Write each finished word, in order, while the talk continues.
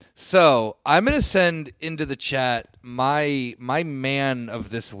So I'm gonna send into the chat my man of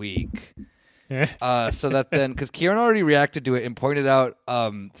this week. So that then, because Kieran already reacted to it and pointed out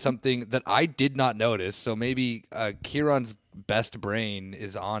something that I did not notice. So maybe Kieran's best brain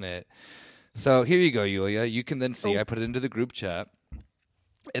is on it. So here you go, Yulia. You can then see. I put it into the group chat.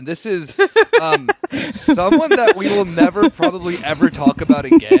 And this is someone that we will never probably ever talk about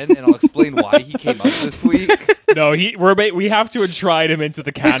again, and I'll explain why he came up this week. No, we have to enshrine him into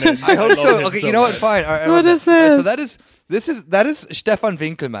the canon. I hope so. Okay, you know what? Fine. All right, what is this? So that is Stefan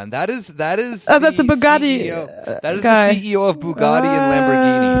Winkelmann. That is. Oh, that's a Bugatti CEO. That is guy. the CEO of Bugatti and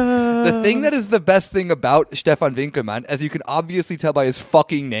Lamborghini. The thing that is the best thing about Stefan Winkelmann, as you can obviously tell by his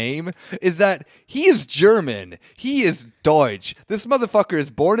fucking name, is that he is German. He is Deutsch. This motherfucker is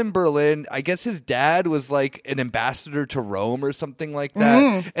born in Berlin. I guess his dad was like an ambassador to Rome or something like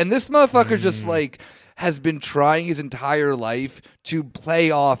that. And this motherfucker just like has been trying his entire life to play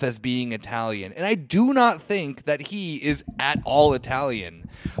off as being Italian. And I do not think that he is at all Italian.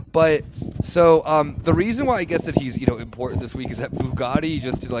 But so the reason why I guess that he's, important this week is that Bugatti,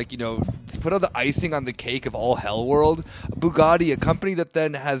 just to to put on the icing on the cake of all hell world, Bugatti, a company that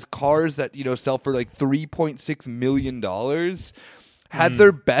then has cars that, sell for like $3.6 million, had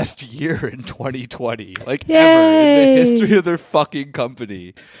their best year in 2020, like Yay! ever in the history of their fucking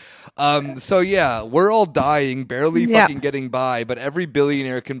company. So yeah, we're all dying, barely fucking getting by, but every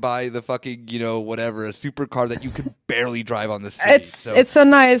billionaire can buy the fucking, whatever, a supercar that you can barely drive on the street. It's so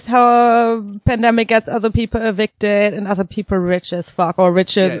nice how a pandemic gets other people evicted and other people rich as fuck, or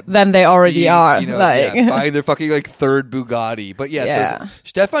richer than they already are. Buying their fucking like third Bugatti. But so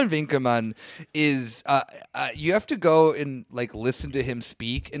Stefan Winkelmann is, you have to go and like listen to him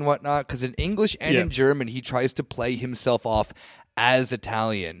speak and whatnot, because in English and in German, he tries to play himself off as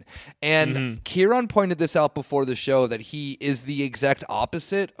Italian. And Kieran pointed this out before the show, that he is the exact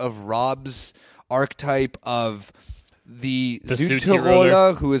opposite of Rob's archetype of the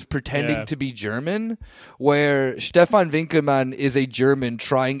Südtiroler who is pretending to be German, where Stefan Winkelmann is a German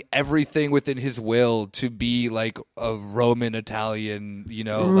trying everything within his will to be like a Roman Italian,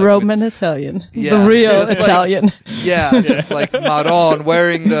 Roman Italian. The real Italian. Just like Maron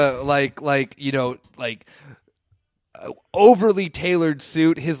wearing the overly tailored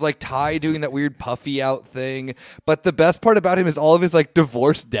suit, his like tie doing that weird puffy out thing. But the best part about him is all of his like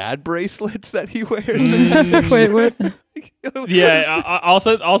divorced dad bracelets that he wears. Wait, what? I'll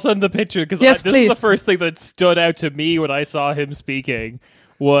send the picture, because yes, this is the first thing that stood out to me when I saw him speaking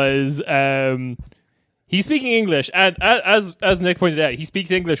was he's speaking English, and as Nick pointed out, he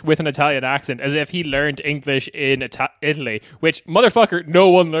speaks English with an Italian accent, as if he learned English in Italy, which, motherfucker, no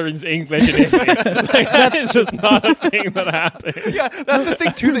one learns English in Italy. That is just not a thing that happens. Yeah, that's the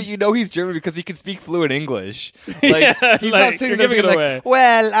thing, too, that he's German, because he can speak fluent English. Like, he's not sitting there being like,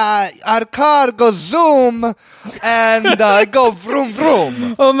 well, our car goes zoom, and go vroom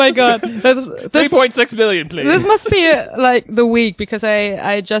vroom. Oh my god. 3.6 million, please. This must be like the week, because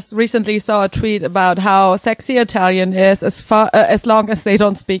I just recently saw a tweet about how sexy Italian is as long as they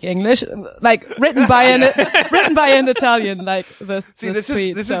don't speak English, like written by an Italian, like this. See, this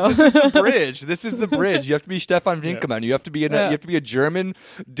tweet, is the bridge. This is the bridge. You have to be Stefan Winkelmann. You have to be you have to be a German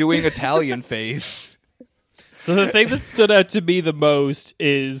doing Italian face. So the thing that stood out to me the most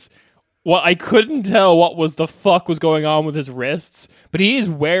is, well, I couldn't tell what the fuck was going on with his wrists, but he is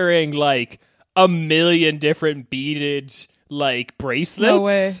wearing like a million different beaded like bracelets. No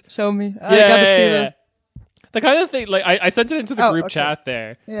way. Show me. I gotta see this. The kind of thing, like, I sent it into the group chat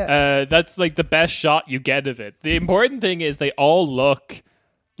there. Yeah. That's like the best shot you get of it. The important thing is they all look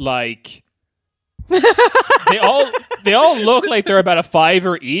like they all look like they're about a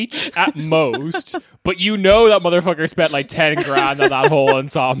 $5 each at most, but that motherfucker spent like 10 grand on that whole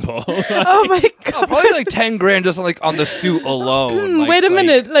ensemble. Oh my god. Probably like 10 grand just like on the suit alone. Wait a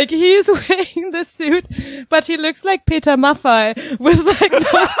minute, like he's wearing the suit, but he looks like Peter Maffay with like those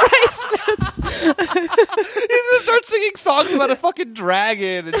bracelets. He's gonna start singing songs about a fucking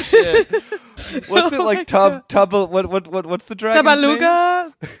dragon and shit. What's it like? What's the dragon's name?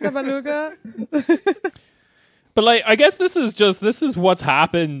 Tabaluga. But like, I guess this is what's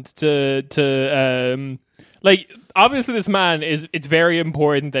happened to like, obviously this man it's very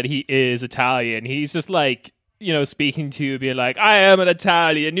important that he is Italian. He's just like, speaking to you, being like, I am an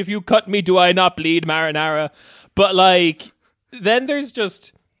Italian. If you cut me, do I not bleed marinara? But like, then there's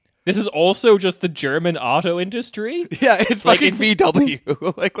just, this is also just the German auto industry. Yeah, it's like fucking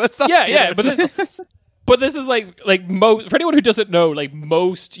VW. Like, let's not. Yeah. But this is like most, for anyone who doesn't know, like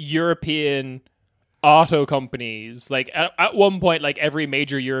most European auto companies, like at one point, like every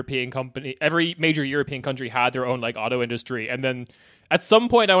major European country had their own like auto industry, and then at some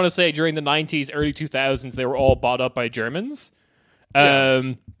point, I want to say during the 90s, early 2000s, they were all bought up by Germans.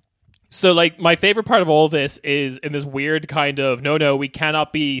 So, like, my favorite part of all this is in this weird kind of, no, we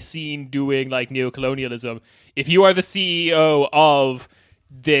cannot be seen doing, like, neocolonialism. If you are the CEO of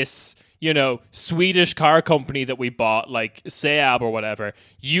this, Swedish car company that we bought, like Seab or whatever,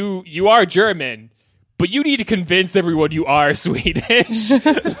 you are German, but you need to convince everyone you are Swedish.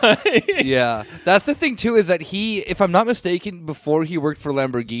 Yeah. That's the thing, too, is that he, if I'm not mistaken, before he worked for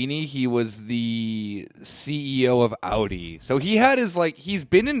Lamborghini, he was the CEO of Audi. So he had his, like, he's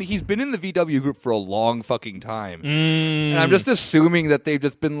been in the VW group for a long fucking time. And I'm just assuming that they've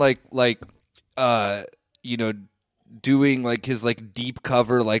just been, doing like his like deep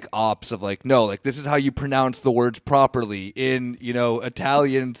cover like ops of like, no, like this is how you pronounce the words properly in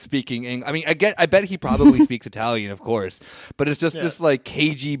Italian speaking I mean, I bet he probably speaks Italian, of course, but it's just this like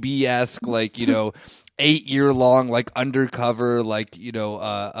KGB-esque like 8-year-long like undercover like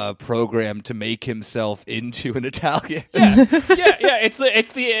program to make himself into an Italian. It's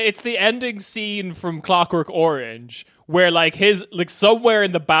the ending scene from Clockwork Orange, where like his like somewhere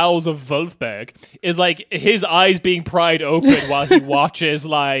in the bowels of Wolfsburg is like his eyes being pried open while he watches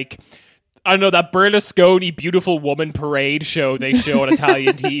like, I don't know, that Berlusconi Beautiful Woman parade show they show on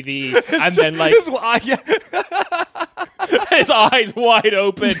Italian TV, and then like his eyes wide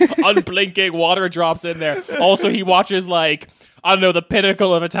open, unblinking, water drops in there. Also, he watches like, I don't know, the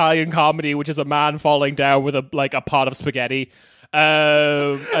pinnacle of Italian comedy, which is a man falling down with a pot of spaghetti.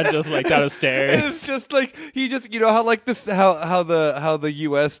 And just like down the stairs. It's just like he just how like this how the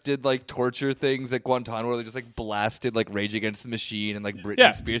US did like torture things at Guantanamo, where they just like blasted like Rage Against the Machine and like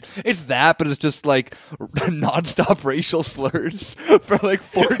Britney Spears. It's that, but it's just like nonstop racial slurs for like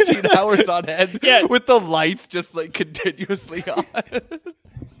 14 hours on end, with the lights just like continuously on.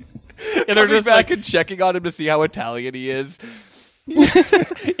 And they're just back and checking on him to see how Italian he is.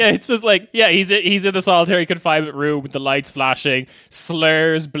 It's just like, he's in the solitary confinement room with the lights flashing,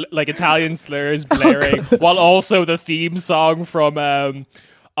 slurs like Italian slurs blaring, while also the theme song from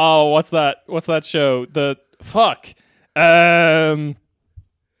what's that show, the fuck oh,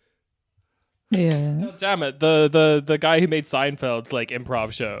 damn it, the guy who made Seinfeld's like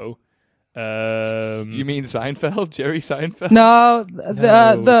improv show. You mean Seinfeld? Jerry Seinfeld? No,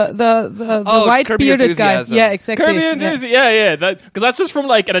 the white bearded guy. Yeah, exactly. Kirby Enthusiasm. Yeah. Because that's just from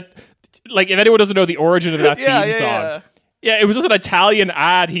like if anyone doesn't know the origin of that theme song. Yeah, it was just an Italian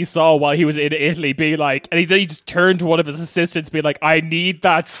ad he saw while he was in Italy, being like, and then he just turned to one of his assistants, being like, "I need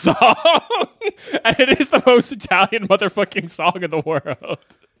that song," and it is the most Italian motherfucking song in the world.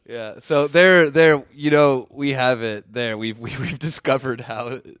 Yeah. So there, we have it. There, we've discovered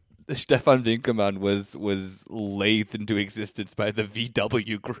how Stefan Winkelmann was lathed into existence by the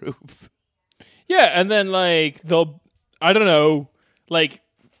VW group. Yeah, and then like I don't know, like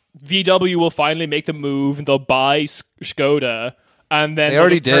VW will finally make the move and they'll buy Skoda, and then they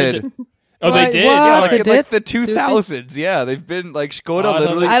already did. They did? What? Yeah, like They in did? like the 2000s. Yeah, they've been like Skoda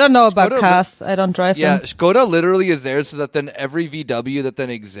literally. I don't know about Skoda cars. I don't drive Yeah, them. Skoda literally is there so that then every VW that then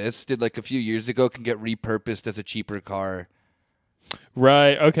existed like a few years ago can get repurposed as a cheaper car.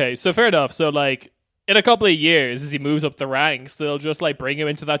 Right, okay, so fair enough. So like in a couple of years, as he moves up the ranks, they'll just like bring him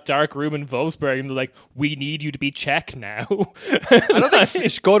into that dark room in Wolfsburg and they're like, "We need you to be Czech now." I don't think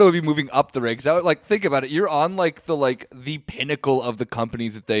Skoda would be moving up the ranks. Like, think about it. You're on like the pinnacle of the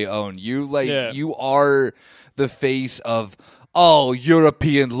companies that they own. You are the face of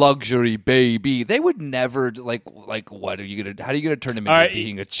European luxury, baby. They would never like what are you gonna? How are you gonna turn him into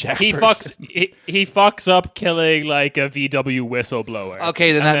being a Czech person? He fucks up killing like a VW whistleblower.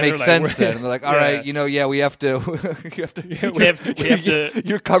 Okay, then that makes sense. Then and they're like, all right, we have to. we have to.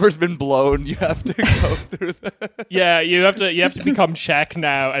 Your cover's been blown. You have to go through that. Yeah, you have to become Czech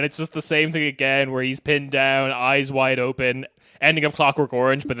now, and it's just the same thing again, where he's pinned down, eyes wide open. Ending of Clockwork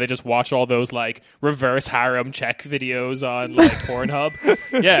Orange, but they just watch all those like reverse harem Czech videos on like Pornhub.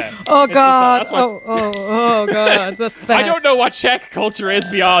 Yeah. Oh god. Oh god. That's bad. I don't know what Czech culture is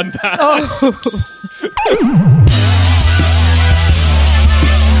beyond that.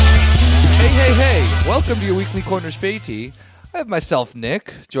 Hey. Welcome to your weekly Corner Spatey. I have myself,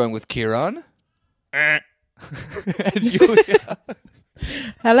 Nick, joined with Kieran. And Julia.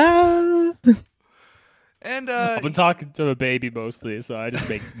 Hello. And I've been talking to a baby mostly, so I just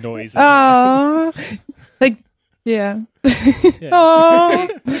make noises. Oh, like Yeah. Yeah. Oh.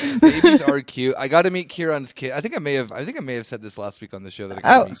 Babies are cute. I got to meet Kieran's kid. I think I may have said this last week on the show that I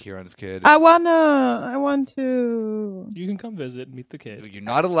got to meet Kieran's kid. I want to. You can come visit and meet the kid. You're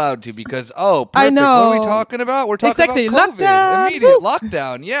not allowed to because perfect. I know. What are we talking about? We're talking Exactly. about COVID. Lockdown. Immediate Woo.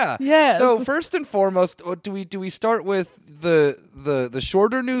 lockdown. Yeah. Yes. So first and foremost, do we start with the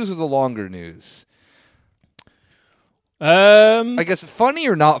shorter news or the longer news? I guess funny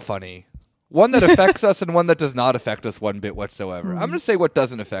or not funny. One that affects us and one that does not affect us one bit whatsoever. I'm going to say what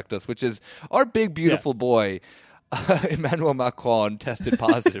doesn't affect us, which is our big, beautiful boy, Emmanuel Macron, tested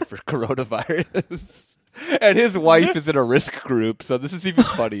positive for coronavirus. And his wife is in a risk group, so this is even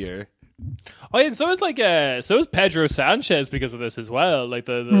funnier. Oh, yeah, and so is Pedro Sanchez because of this as well, like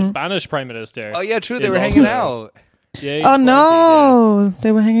the Spanish Prime Minister. Oh, yeah, true. They is were hanging also- out. Yeah, he's Oh quarantined, no,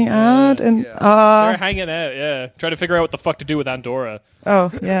 they were hanging out and yeah. They're hanging out, yeah. Trying to figure out what the fuck to do with Andorra.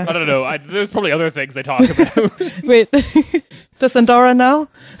 oh yeah. I don't know. There's probably other things they talk about. Wait, does Andorra know?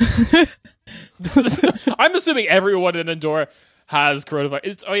 I'm assuming everyone in Andorra has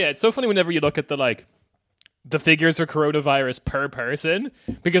coronavirus. It's so funny whenever you look at the figures for coronavirus per person,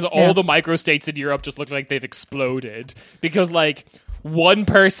 because all the microstates in Europe just look like they've exploded. Because like one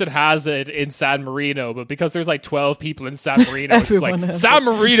person has it in San Marino, but because there's like 12 people in San Marino, it's Everyone like has San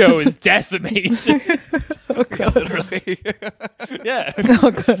Marino is decimated. Oh god. Literally. Yeah. Oh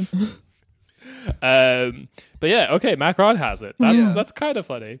god. But yeah, okay, Macron has it. That's kind of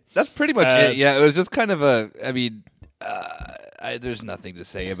funny. That's pretty much it. Yeah, it was just kind of there's nothing to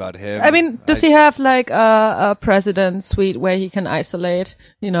say about him. I mean, does he have like a president suite where he can isolate?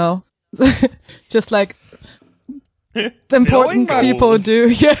 You know, just like the important Going people gold. do.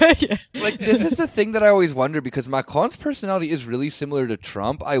 Yeah, yeah. Like, this is the thing that I always wonder, because Macron's personality is really similar to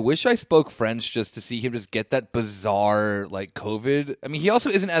Trump. I wish I spoke French just to see him just get that bizarre, like, COVID. I mean, he also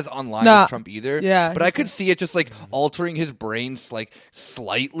isn't as online No. as Trump either. Yeah, But I could see it just, like, altering his brains, like,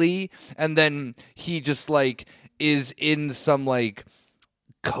 slightly. And then he just, like, is in some, like,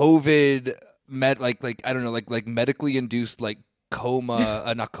 COVID, I don't know, like medically induced, like,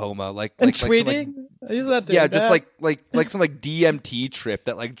 coma, not coma, like And some, like, tweeting? Is that yeah, doing just that? like some like DMT trip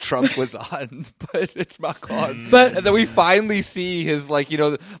that like Trump was on, but it's Macron. But- and then we finally see his like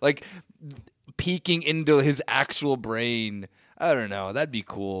peeking into his actual brain. I don't know. That'd be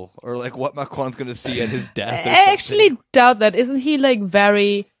cool. Or like what Macron's gonna see at his death. or I something. actually doubt that. Isn't he like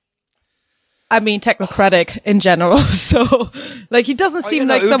very? I mean, technocratic in general. So, like, he doesn't seem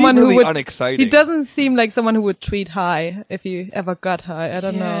no, like it would be someone really who would. unexciting. He doesn't seem like someone who would tweet high if you ever got high. I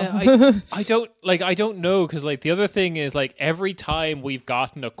don't know. I don't know, because like the other thing is, like, every time we've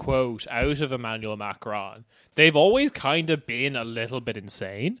gotten a quote out of Emmanuel Macron, they've always kind of been a little bit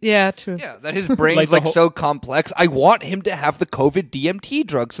insane. Yeah, true. Yeah, that his brain's Like like, the whole- so complex. I want him to have the COVID DMT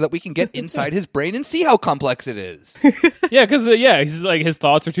drug so that we can get inside his brain and see how complex it is. Yeah, because he's like, his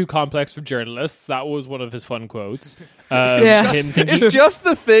thoughts are too complex for journalists. That was one of his fun quotes. Yeah. Him thinking, It's just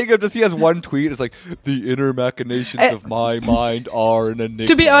the thing of just he has one tweet. It's like the inner machinations of my mind are an enigma.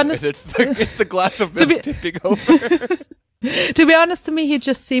 To be honest- and it's the glass of To milk be- tipping over. To be honest, to me, he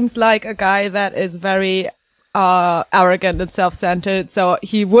just seems like a guy that is very arrogant and self-centered. So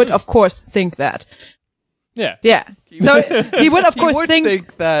he would, of course, think that. yeah. Yeah. So he would, of He course, would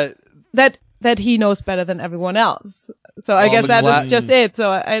think that. that he knows better than everyone else. So I Oh, guess the that gla- is just it. So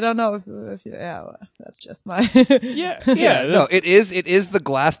I don't know if yeah, well, that's just my. Yeah. Yeah, no, that's- it is the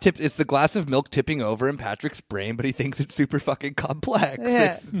glass tip. It's the glass of milk tipping over in Patrick's brain, but he thinks it's super fucking complex.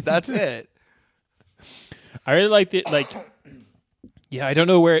 Yeah. That's it. I really like the Yeah, I don't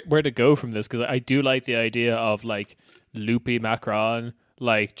know where to go from this, because I do like the idea of like loopy Macron,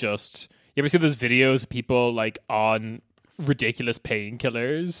 like just you ever see those videos of people like on ridiculous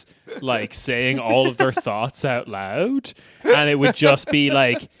painkillers, like saying all of their thoughts out loud, and it would just be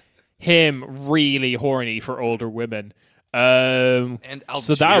like him really horny for older women. And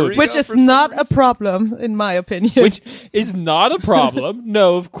So that would- Algeria Which is for some not reason? a problem, in my opinion. which is not a problem.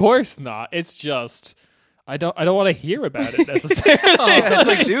 No, of course not. It's just I don't want to hear about it necessarily. Yeah, it's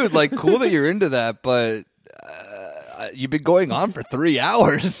like, dude, like, cool that you're into that, but you've been going on for 3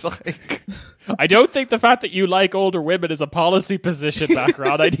 hours. Like, I don't think the fact that you like older women is a policy position,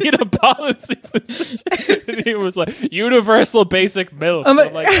 Macron. I need a policy position. And he was like, universal basic milk. So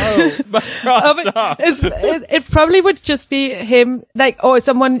I'm like, oh, Macron, But stop. it probably would just be him, like, or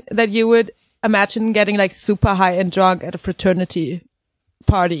someone that you would imagine getting like super high and drunk at a fraternity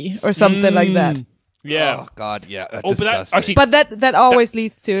party or something like that. Yeah. oh god, yeah, Oh, but that disgusting. actually, But that always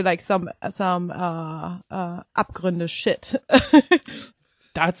leads to like some Abgründe shit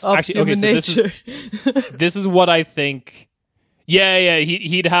that's of actually human okay. So nature. this is what I think. Yeah,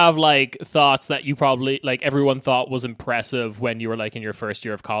 he'd have like thoughts that you probably like everyone thought was impressive when you were like in your first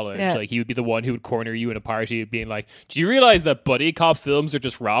year of college. Yeah. Like he would be the one who would corner you in a party, being like, "Do you realize that buddy cop films are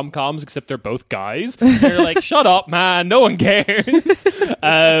just rom-coms except they're both guys?" And you're like, "Shut up, man! No one cares."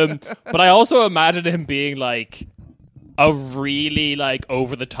 But I also imagine him being like a really like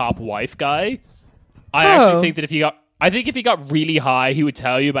over the top wife guy. I actually think that if he got really high, he would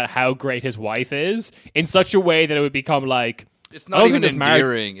tell you about how great his wife is in such a way that it would become like. It's not even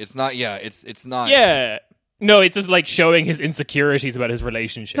endearing. It's not. Yeah, it's not. Yeah. No, it's just like showing his insecurities about his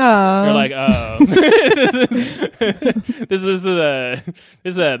relationship. Aw. You're like, oh, this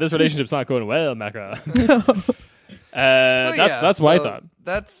relationship's not going well, Macron. That's my thought.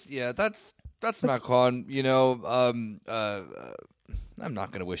 That's Macron. You know, I'm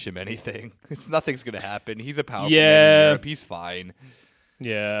not gonna wish him anything. Nothing's gonna happen. He's a powerful man in Europe. He's fine.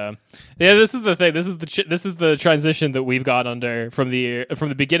 Yeah. This is the thing. This is the transition that we've got under from the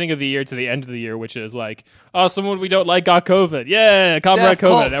beginning of the year to the end of the year, which is like, oh, someone we don't like got COVID. Yeah, comrade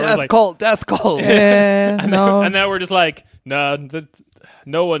COVID. Death cult. And now we're just like, no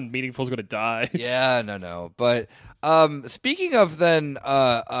one meaningful is going to die. Yeah, no. But speaking of then,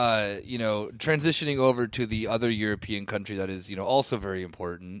 transitioning over to the other European country that is, also very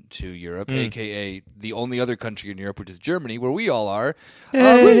important to Europe, aka the only other country in Europe, which is Germany, where we all are.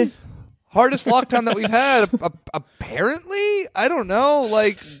 Hardest lockdown that we've had, apparently. I don't know.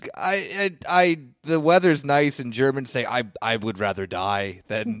 Like, the weather's nice, and Germans say I would rather die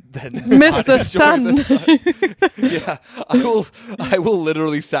than miss the sun. Yeah, I will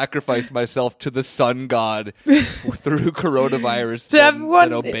literally sacrifice myself to the sun god through coronavirus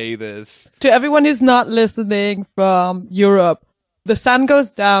than obey this. To everyone who's not listening from Europe, the sun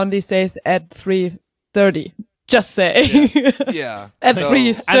goes down these days at 3:30. Just saying. Yeah. At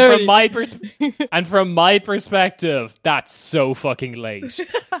 3:30. And from my perspective, that's so fucking late.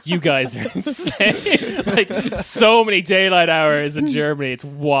 You guys are insane. Like, so many daylight hours in Germany. It's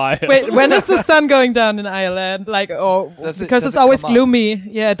wild. Wait, when is the sun going down in Ireland? Like, because it's always gloomy.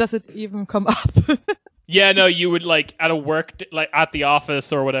 Yeah, does it even come up? Yeah, no, you would like at a work, like at the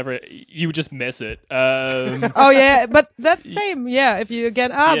office or whatever, you would just miss it. Oh yeah, but that's same. Yeah, if you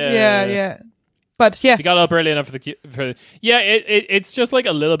get up, yeah. But yeah, if you got up early enough it's just like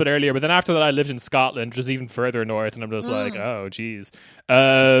a little bit earlier. But then after that, I lived in Scotland, which is even further north, and I'm just like, oh, geez.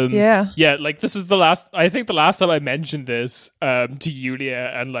 Like this is the last time I mentioned this to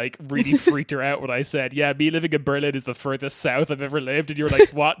Yulia, and like really freaked her out when I said, yeah, me living in Berlin is the furthest south I've ever lived, and you were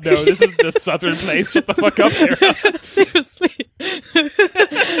like, what? No, this is the southern place. Shut the fuck up, Kira. Seriously.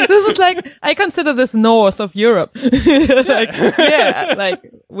 This is like, I consider this north of Europe. Like, yeah, like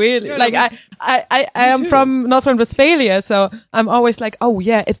really, yeah, like I am from North Rhine-Westphalia, so I'm always like, oh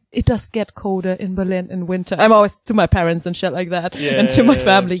yeah, it does get colder in Berlin in winter. I'm always to my parents and shit like that, and to my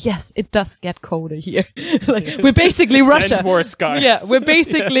family. Yes, it does get colder here. Like we're basically Russia. More scarves. Yeah, we're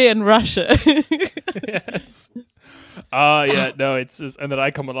basically in Russia. Yes. Yeah, no, it's just, and then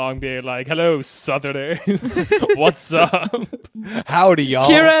I come along being like, hello, Southerners. What's up? Howdy, y'all.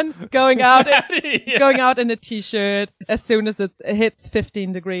 Kieran going out in a t-shirt as soon as it hits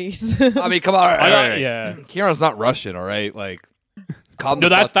 15 degrees. I mean, come on. Yeah. Kieran's not Russian, all right? Like, calm no,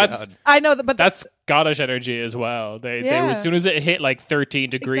 the fuck that's down. I know, but that's Scottish energy as well. They as soon as it hit like 13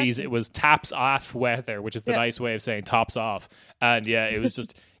 degrees, Exactly. it was taps off weather, which is the nice way of saying tops off. And yeah, it was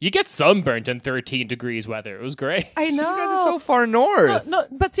just you get sunburnt in 13 degrees weather. It was great. I know. You guys are so far north. No,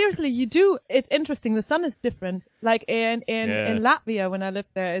 but seriously, you do. It's interesting. The sun is different. Like in Latvia, when I lived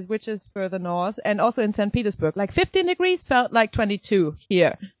there, which is further north, and also in St. Petersburg, like 15 degrees felt like 22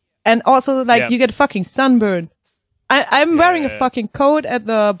 here. And also, like, you get fucking sunburn. I'm wearing a fucking coat at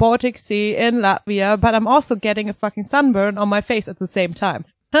the Baltic Sea in Latvia, but I'm also getting a fucking sunburn on my face at the same time.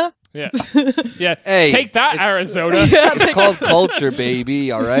 Huh? Yeah. Yeah. Hey, take that, Arizona. It's called culture,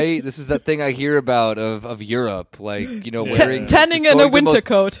 baby. All right, this is that thing I hear about of Europe, like wearing tanning in a winter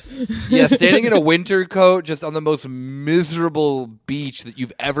coat. Yeah, standing in a winter coat just on the most miserable beach that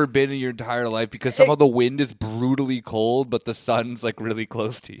you've ever been in your entire life because somehow the wind is brutally cold, but the sun's like really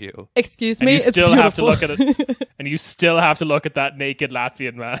close to you. Excuse And me, you it's still have to beautiful. look at it, and you still have to look at that naked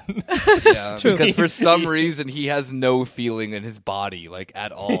Latvian man. Yeah, True. because for some reason he has no feeling in his body, like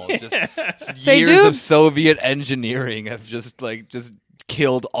at all. Just They years do. of Soviet engineering have just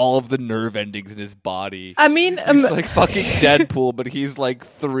killed all of the nerve endings in his body. I mean, He's like fucking Deadpool, but he's like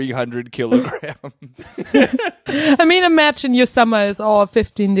 300 kilograms. imagine your summer is all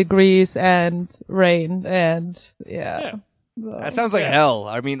 15 degrees and rain and Yeah. That sounds like hell.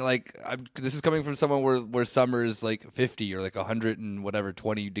 I mean, like, this is coming from someone where summer is like 50 or like 100 and whatever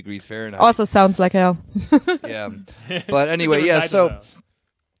 20 degrees Fahrenheit. Also sounds like hell. Yeah. But anyway, yeah. So,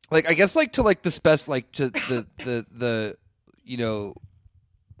 like, I guess like to like discuss like to the you know,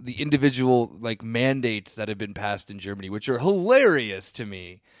 the individual like mandates that have been passed in Germany, which are hilarious to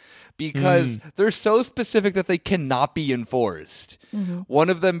me because they're so specific that they cannot be enforced. One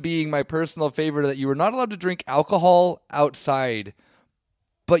of them being my personal favorite, that you are not allowed to drink alcohol outside,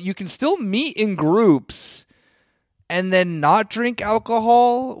 but you can still meet in groups and then not drink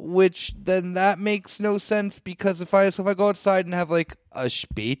alcohol, which then that makes no sense because if I go outside and have like a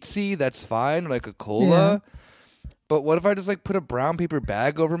Spezi, that's fine, like a cola. Yeah. But what if I just like put a brown paper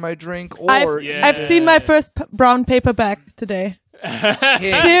bag over my drink? Or I've seen my first brown paper bag today.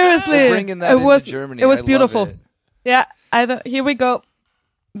 Seriously, we're bringing that into Germany. It was beautiful. Yeah, here we go.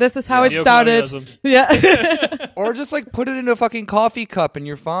 This is how it started. Yeah. Or just like put it in a fucking coffee cup and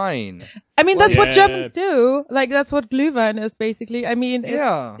you're fine. I mean, that's what Germans do. Like that's what Glühwein is basically. I mean,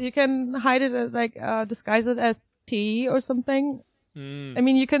 you can hide it as like disguise it as tea or something. I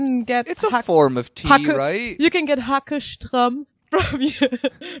mean, you can get it's a form of tea, right? You can get Hackestrom from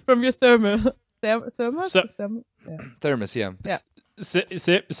your thermos. Thermos, yeah.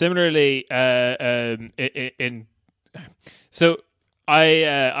 Similarly, so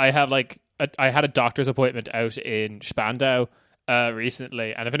I have like I had a doctor's appointment out in Spandau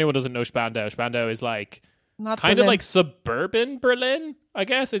recently, and if anyone doesn't know Spandau is like not kind Berlin. of like suburban Berlin, I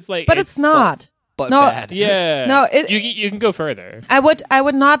guess. It's like, but it's not. But bad. Yeah. No, you can go further. I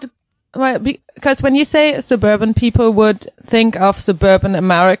would not. Well, because when you say suburban, people would think of suburban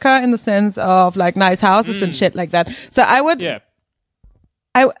America in the sense of like nice houses and shit like that. So I would. Yeah.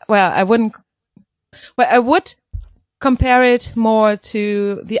 I wouldn't. Well, I would compare it more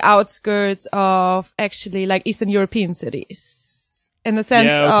to the outskirts of actually like Eastern European cities in the sense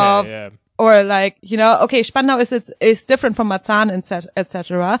of. Or like, you know, okay, Spandau is different from Marzahn,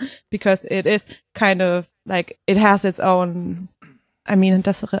 etc., because it is kind of like, it has its own, I mean,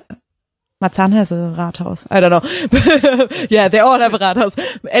 Marzahn has a Rathaus. I don't know. Yeah, they all have a Rathaus.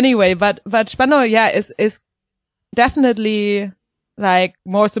 Anyway, but Spandau, yeah, is definitely like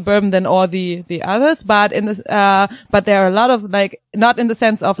more suburban than all the others, but but there are a lot of like, not in the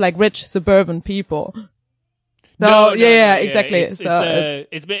sense of like rich suburban people. So, no, exactly. It's I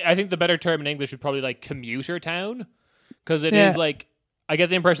think the better term in English would probably like commuter town, because it is like, I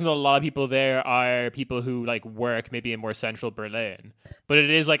get the impression that a lot of people there are people who like work maybe in more central Berlin, but it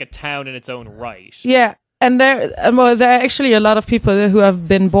is like a town in its own right. Yeah, and there are actually a lot of people who have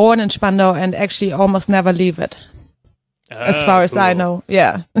been born in Spandau and actually almost never leave it. As far as I know,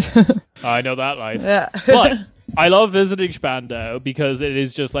 yeah. I know that life. Yeah. But I love visiting Spandau because it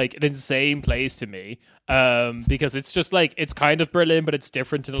is just like an insane place to me. Because it's just like, it's kind of Berlin, but it's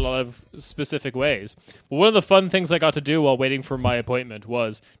different in a lot of specific ways. But one of the fun things I got to do while waiting for my appointment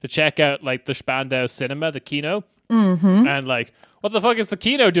was to check out like the Spandau cinema, the Kino. And like, what the fuck is the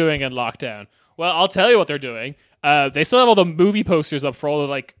Kino doing in lockdown? Well, I'll tell you what they're doing. They still have all the movie posters up for all the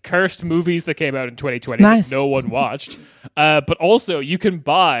like cursed movies that came out in 2020 that no one watched. But also you can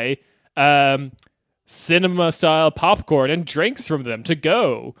buy cinema style popcorn and drinks from them to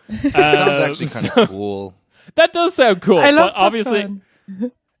go. Sounds actually kind of cool. That does sound cool. I love but obviously,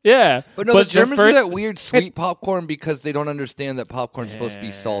 yeah. But no, the Germans do that weird sweet popcorn because they don't understand that popcorn's supposed to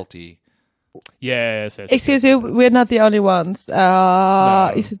be salty. Yes. Excuse you, we're not the only ones.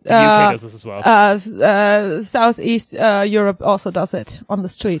 No, the UK does this as well. Southeast Europe also does it on the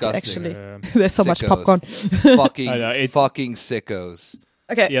street. Disgusting. Actually, there's so much popcorn. fucking sickos.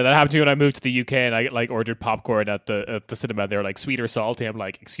 Okay. Yeah, that happened to me when I moved to the UK and I like ordered popcorn at the cinema. They were like, sweet or salty? I'm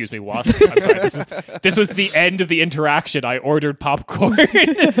like, excuse me, what? I'm sorry, this was the end of the interaction. I ordered popcorn.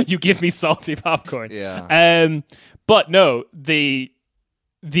 You give me salty popcorn. Yeah. But no, the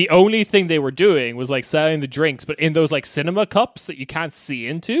only thing they were doing was like selling the drinks, but in those like cinema cups that you can't see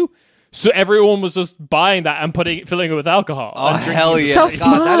into. So everyone was just buying that and filling it with alcohol. Oh hell yeah! So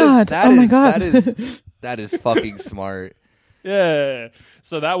smart. That is fucking smart. Yeah.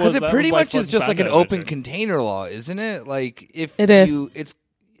 So that was, because it pretty much is just like an open container law, isn't it? Like if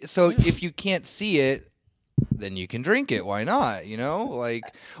if you can't see it, then you can drink it. Why not? You know, like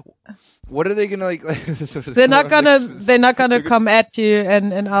what are they gonna like? They're not gonna come at you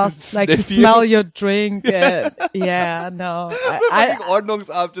and ask like to smell your drink. Yeah, no.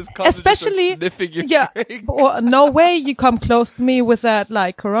 Ordnungsamt just comes especially and sniffing your drink. No way you come close to me with that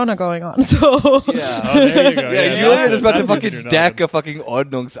like Corona going on. So yeah, there you go. Yeah, you're just about to fucking deck a fucking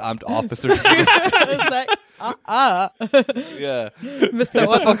Ordnungsamt officer. It's like yeah, Mr. Get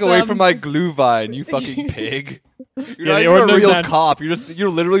the fuck away from my Glühwein, you fucking pig. You're Yeah, not the even a ordnance real and- cop. You're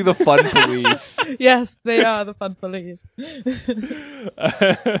literally the fun police. Yes, they are the fun police.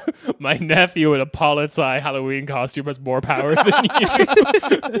 My nephew in a Polizei Halloween costume has more power than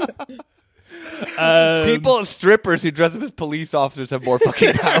you. People, strippers who dress up as police officers have more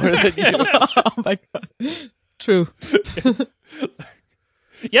fucking power than you. Oh my god. True.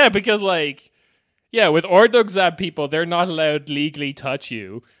 Yeah, because like, yeah, with Ordnungszab people, they're not allowed legally touch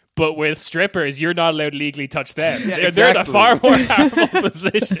you. But with strippers, you're not allowed to legally touch them. Yeah, They're in a exactly. far more powerful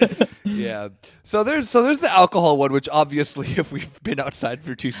position. Yeah. So there's the alcohol one, which obviously, if we've been outside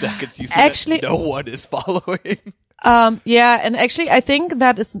for 2 seconds, you see Actually- that no one is following. Yeah, and actually I think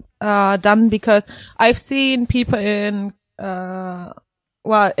that is done because I've seen people in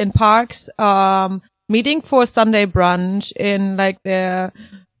in parks meeting for Sunday brunch in like their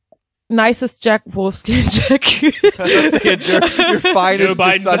nicest Jack Wolfskin jacket. Your finest Joe for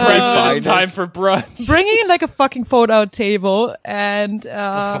Biden's the Sunday president. finest. It's time for brunch. Bringing in like a fucking fold-out table and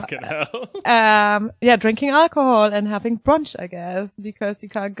Fucking hell. drinking alcohol and having brunch, I guess, because you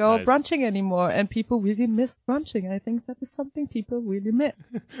can't go Nice. brunching anymore, and people really miss brunching. I think that is something people really miss.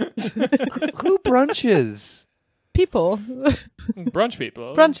 Who brunches? People, Brunch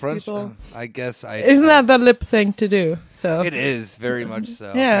people. brunch Brunch. people. I guess I. Isn't that the lip thing to do? So It is very much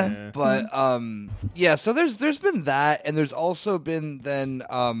so. Yeah. But yeah. So there's been that, and there's also been then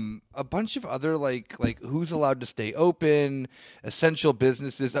a bunch of other like who's allowed to stay open, essential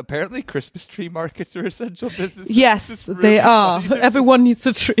businesses. Apparently, Christmas tree markets are essential businesses. yes, It's really they are. funny. Everyone needs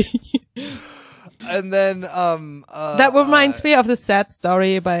a tree. And then That reminds me of the sad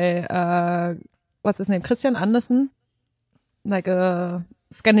story by what's his name, Christian Andersen, like a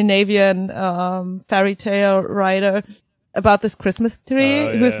Scandinavian fairy tale writer, about this Christmas tree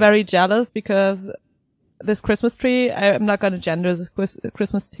Oh, who's yeah. very jealous because this Christmas tree, I'm not going to gender this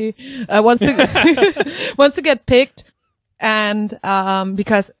Christmas tree, wants to wants to get picked, and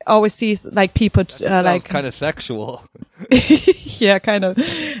because always sees like people like kind of sexual. yeah, kind of.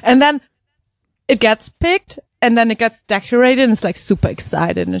 And then it gets picked, and then it gets decorated, and it's like super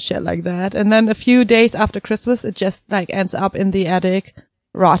excited and shit like that. And then a few days after Christmas, it just like ends up in the attic,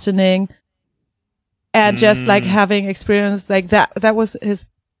 rotting, and just like having experience like that. That was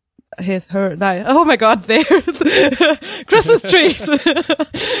her, like, oh my god, there, Christmas trees,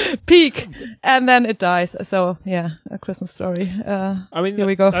 peak, and then it dies. So yeah, a Christmas story. I mean, here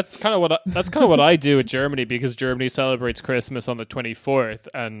we go. That's kind of what I do with Germany, because Germany celebrates Christmas on the 24th,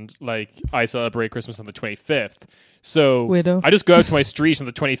 and like I celebrate Christmas on the 25th. So Weirdo. I just go out to my street on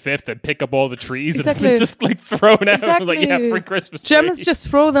the 25th and pick up all the trees Exactly. and just like throw it out. Exactly. Like, yeah, free Christmas tree. Germans just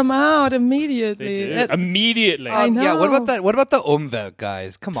throw them out immediately. They do. It- Immediately. I Yeah. What know. about that? What about the Umwelt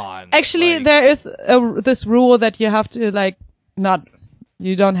guys? Come on. Actually, Like, there is this rule that you have to like not.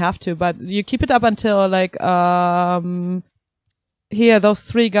 You don't have to, but you keep it up until like here those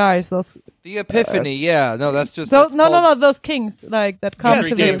three guys, those the Epiphany. Yeah. No, that's just those, that's no called- those kings like that come Yes,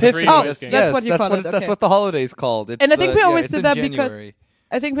 to the Three the. Epiphany. Games. Oh, Yes, that's what you call it. That's Okay. what the holiday's called. It's And I think we always it's do in that because- January.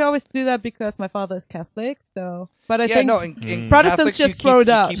 I think we always do that because my father is Catholic, so. But I Yeah, think no, in Protestants Catholics, you just throw it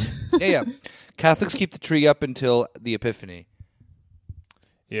you out. yeah. Catholics keep the tree up until the Epiphany.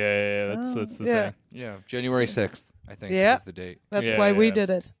 Yeah, that's the yeah. thing. Yeah, January 6th, I think Yeah. is the date. that's Yeah, why we yeah. did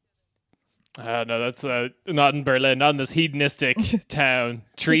it. No, that's not in Berlin, not in this hedonistic town.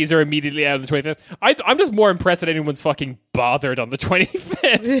 Trees are immediately out on the 25th. I'm just more impressed that anyone's fucking bothered on the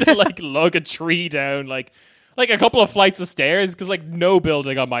 25th to like lug a tree down like a couple of flights of stairs, because like no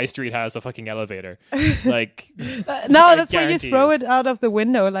building on my street has a fucking elevator. Like, No, I that's why you guarantee throw you. it out of the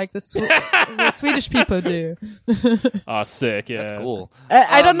window like the Swedish people do. oh, sick. Yeah, That's cool.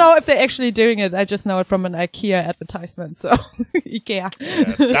 I don't know if they're actually doing it. I just know it from an IKEA advertisement. So IKEA.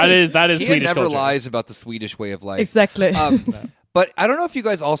 That is He Swedish never culture. lies about the Swedish way of life. Exactly. But I don't know if you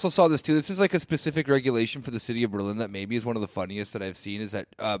guys also saw this too. This is like a specific regulation for the city of Berlin that maybe is one of the funniest that I've seen. Is that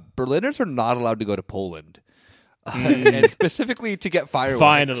Berliners are not allowed to go to Poland, and specifically to get fireworks.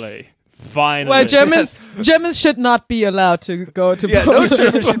 Finally. Well, Germans should not be allowed to go to Yeah, no Poland.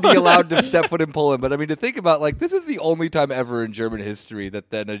 German should be allowed to step foot in Poland. But I mean, to think about, like, this is the only time ever in German history that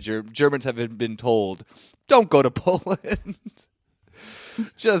then Germans have been told, "Don't go to Poland."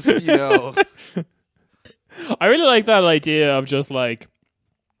 Just I really like that idea of just like,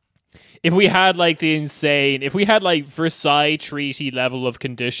 if we had like Versailles Treaty level of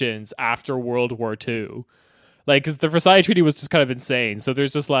conditions after World War II, like, because the Versailles Treaty was just kind of insane. So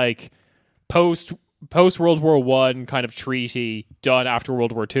there's just like post post World War One kind of treaty done after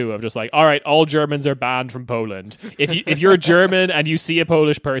World War Two of just like, all right, all Germans are banned from Poland. If you're a German and you see a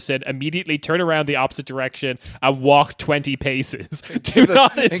Polish person, immediately turn around the opposite direction and walk 20 paces. Do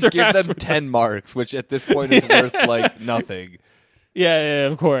not interact and give them with 10 marks, which at this point is worth like nothing. Yeah,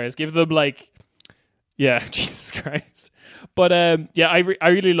 of course. Give them like, yeah, Jesus Christ. But I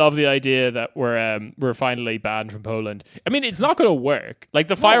really love the idea that we're finally banned from Poland. I mean, it's not going to work. Like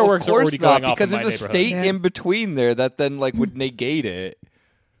the fireworks are already going off because in my there's a neighborhood. state in between there that then like would negate it.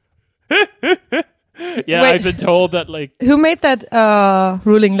 Yeah, Wait. I've been told that like Who made that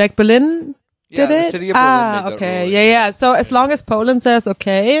ruling? Like Berlin Yeah, did the it? city of Berlin made that okay. ruling. Yeah. So as long as Poland says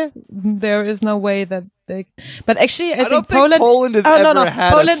okay, there is no way that they. But actually, I don't think Poland has oh, ever no.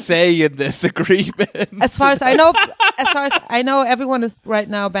 had Poland, a say in this agreement. as far as I know, everyone is right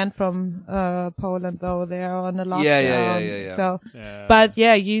now banned from Poland, though they are on a lockdown. Yeah. So, Yeah. but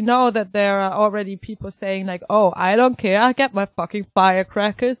yeah, you know that there are already people saying like, "Oh, I don't care. I get my fucking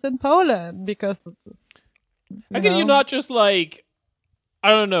firecrackers in Poland because." how can you not just like, I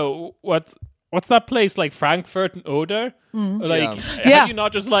don't know, what's that place like Frankfurt and Oder? Like, how Yeah. do you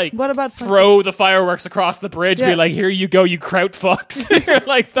not just like What about throw the fireworks across the bridge? Be Yeah. like, here you go, you kraut fucks. You're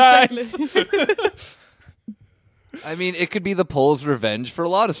like that. I mean, it could be the Poles' revenge for a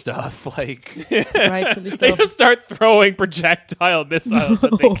lot of stuff. Like, Rightfully They so. just start throwing projectile missiles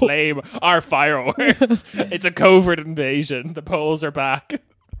that they claim are fireworks. It's a covert invasion. The Poles are back.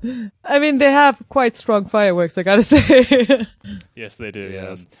 I mean, they have quite strong fireworks, I gotta say. Yes, they do.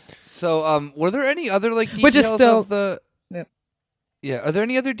 Yes. so were there any other like details Which is still- of the? Yep. Yeah, are there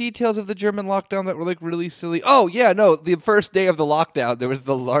any other details of the German lockdown that were like really silly? Oh yeah, no, the first day of the lockdown, there was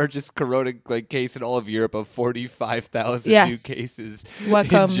the largest corona like case in all of Europe of 45,000 Yes. new cases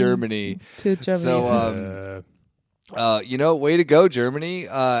Welcome in Germany. to Germany. So, way to go, Germany.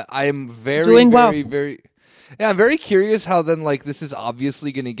 I am very, Doing well. very. Yeah, I'm very curious how then like this is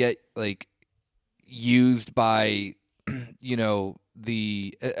obviously going to get like used by,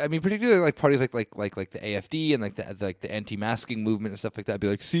 particularly like parties like the AfD and like the anti-masking movement and stuff like that. Be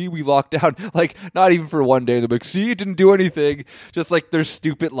like, see, we locked down, like not even for one day. They're like, see, it didn't do anything. Just like their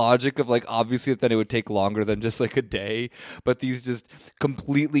stupid logic of like obviously then it would take longer than just like a day. But these just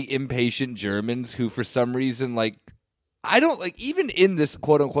completely impatient Germans who for some reason like. I don't like even in this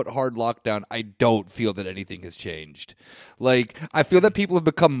quote unquote hard lockdown, I don't feel that anything has changed. Like I feel that people have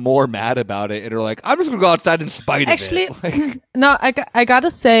become more mad about it and are like, I'm just gonna go outside in spite Actually, of it. Like, no, I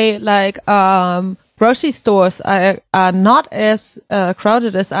gotta say, like, grocery stores are not as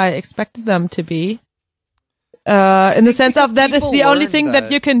crowded as I expected them to be. In the sense of that is people the only learned thing that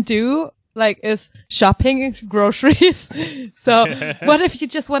that. you can do, like, is shopping groceries. So, what if you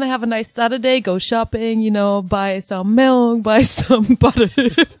just want to have a nice Saturday, go shopping, buy some milk, buy some butter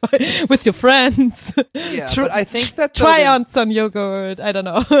with your friends. yeah, but I think that though, Try they- on some yogurt. I don't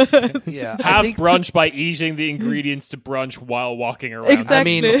know. Yeah, I Have think brunch by eating the ingredients to brunch while walking around.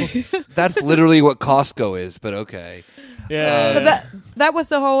 Exactly. I mean, that's literally what Costco is. But okay, Yeah. But that was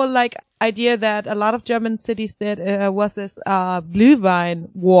the whole like idea that a lot of German cities did was this Glühwein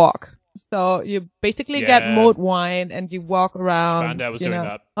walk. So you basically get Yeah. mulled wine and you walk around. Spandau was doing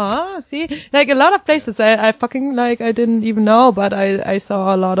that. See, like a lot of places I fucking like I didn't even know, but I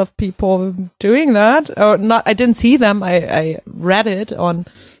saw a lot of people doing that. Or not, I didn't see them. I read it on,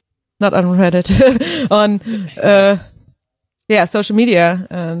 not on Reddit, on social media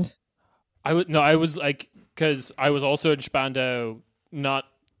and. I was like, because I was also in Spandau, not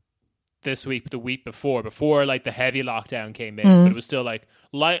this week, but the week before like the heavy lockdown came in, but it was still like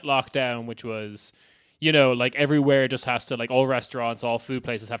light lockdown, which was, like everywhere just has to, like all restaurants, all food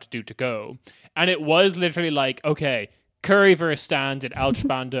places have to do to go. And it was literally like, okay, Currywurst stand in Alt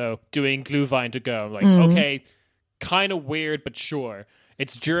Spandau doing Glühwein to go. I'm like, okay, kind of weird, but sure.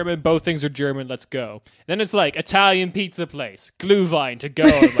 It's German. Both things are German. Let's go. Then it's like Italian pizza place, Glühwein to go.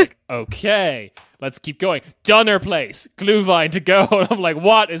 I'm like, okay, let's keep going. Doner place, Glühwein to go. And I'm like,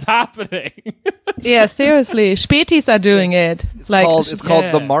 what is happening? Yeah, seriously. Spätis are doing it. it's Like, called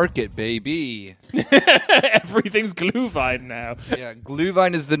the Yeah. market, baby. Everything's Glühwein now. Yeah,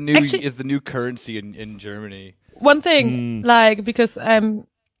 Glühwein is the new currency in Germany. one thing, like, because I'm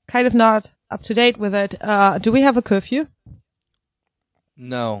kind of not up to date with it. Do we have a curfew?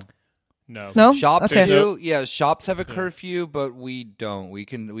 No. No? Shops Okay. do. Yeah, shops have a curfew, but we don't. We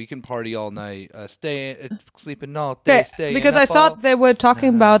can party all night. Sleeping all day. Okay, Stay because I thought they were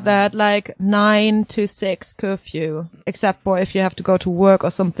talking about that, like 9 to 6 curfew, except for if you have to go to work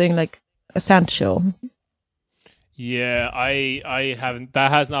or something like essential. Yeah, I haven't.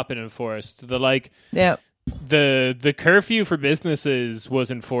 That has not been enforced. Yeah. the curfew for businesses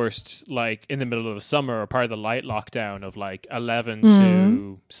was enforced like in the middle of the summer or part of the light lockdown of like 11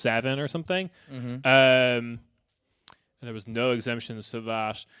 to 7 or something. And there was no exemptions to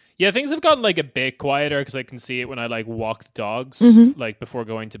that. Yeah, things have gotten like a bit quieter because I can see it when I like walk the dogs like before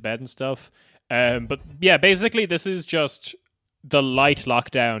going to bed and stuff. But yeah, basically this is just the light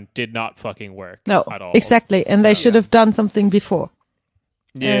lockdown did not fucking work at all. Exactly. And they should have done something before.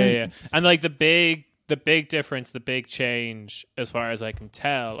 Yeah. And like the big difference, the big change, as far as I can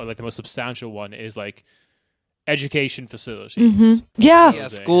tell, or like the most substantial one, is like education facilities. Yeah,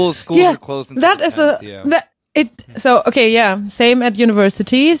 schools are closed. That is same at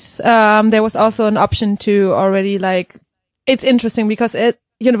universities. There was also an option to already like. It's interesting because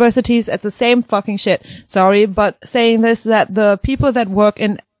universities, it's the same fucking shit. Sorry, but saying this, that the people that work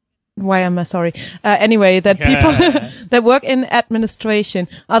in. Why am I sorry? Anyway, that people that work in administration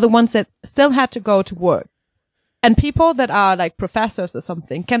are the ones that still had to go to work. And people that are like professors or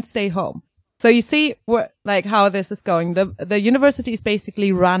something can stay home. So you see like how this is going. The university is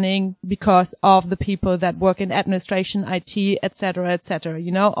basically running because of the people that work in administration, IT, etc., etc.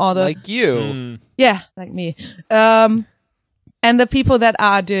 You know, all the like you. Yeah, like me. And the people that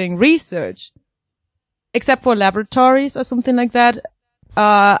are doing research, except for laboratories or something like that,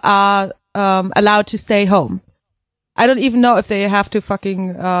 are allowed to stay home. I don't even know if they have to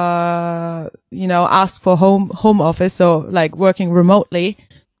fucking ask for home office, so like working remotely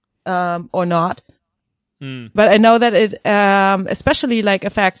or not. But I know that it especially like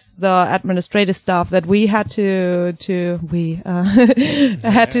affects the administrative staff that we had to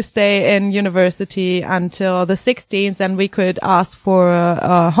had to stay in university until the 16th, and we could ask for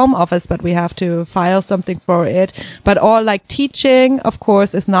a home office, but we have to file something for it. But all like teaching, of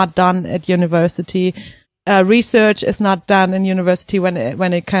course, is not done at university. Research is not done in university when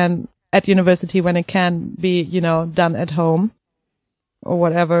it can be, done at home. Or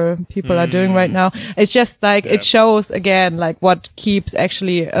whatever people are doing right now. It's just like, it shows again, like what keeps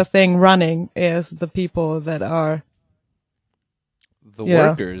actually a thing running is the people that are the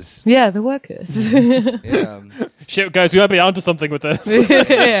workers. Yeah, the workers. Yeah. Shit, guys, we might be onto something with this.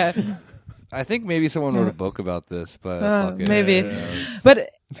 Yeah. I think maybe someone wrote a book about this, but fuck it. Maybe.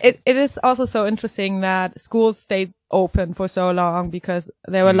 But it is also so interesting that schools stayed open for so long because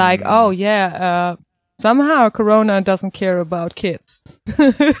they were like, oh yeah, somehow Corona doesn't care about kids.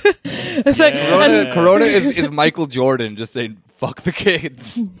 It's like Corona is Michael Jordan just saying fuck the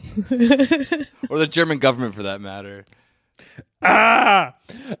kids, or the German government for that matter. But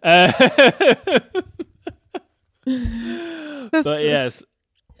yes,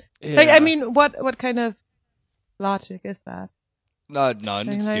 like I mean, what kind of logic is that? No,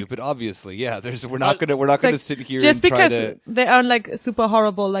 it's stupid. Obviously, yeah. We're not gonna sit here just and try because to. They aren't like super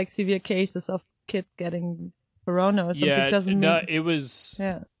horrible, like severe cases of kids getting corona or something. Doesn't mean... it was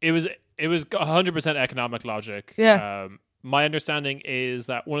 100% economic logic. Yeah. My understanding is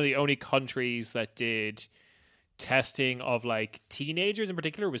that one of the only countries that did testing of like teenagers in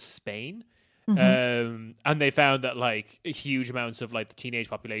particular was Spain. And they found that like huge amounts of like the teenage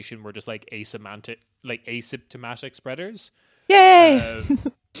population were just like asymptomatic spreaders. Yay!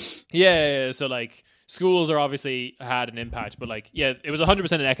 Yeah. So like schools are obviously had an impact, but like, yeah, it was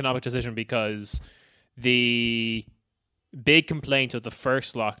 100% an economic decision because the big complaint of the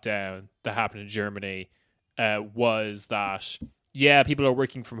first lockdown that happened in Germany was that, yeah, people are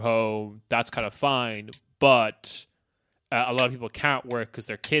working from home. That's kind of fine. But a lot of people can't work because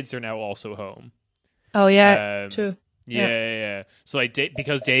their kids are now also home. Oh, yeah. True. Yeah. So like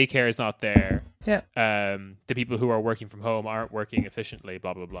because daycare is not there. Yeah. The people who are working from home aren't working efficiently.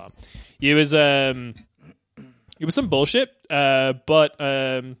 Blah blah blah. It was some bullshit. But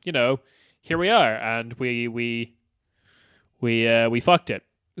here we are, and we fucked it.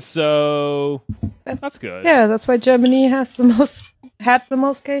 So that's good. Yeah, that's why Germany had the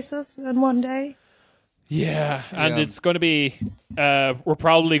most cases in one day. Yeah, and it's going to be. We're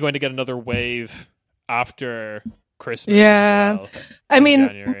probably going to get another wave after Christmas. Yeah, as well, I mean,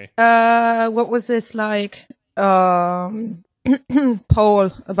 January. What was this like poll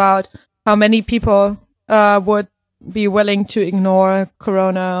about how many people would be willing to ignore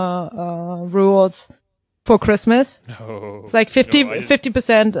Corona rules for Christmas? No, it's like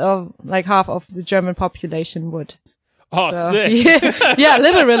 50% of like half of the German population would. Oh, So, sick. yeah,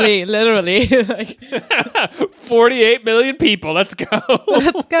 literally. Like, 48 million people. Let's go.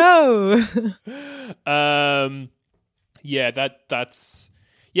 let's go. Yeah, that's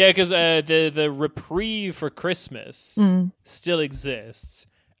because the reprieve for Christmas still exists.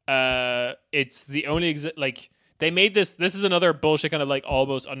 It's the only they made this is another bullshit kind of like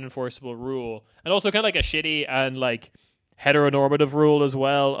almost unenforceable rule, and also kind of like a shitty and like heteronormative rule as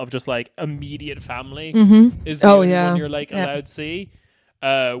well of just like immediate family is the only one you're like allowed to see,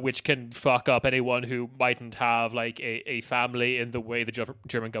 which can fuck up anyone who mightn't have like a family in the way the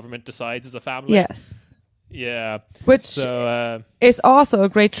German government decides as a family. Yes. Yeah. Which is also a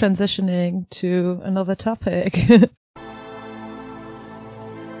great transitioning to another topic.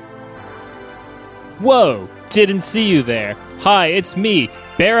 Whoa, didn't see you there. Hi, it's me,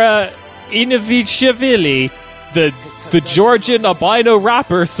 Bera Inovichavili, the Georgian albino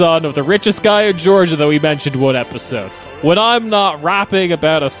rapper son of the richest guy in Georgia that we mentioned one episode. When I'm not rapping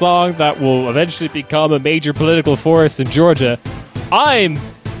about a song that will eventually become a major political force in Georgia, I'm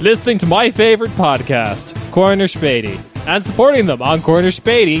listening to my favorite podcast, Corner Spady, and supporting them on Corner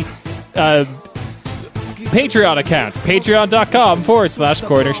Spady Patreon account,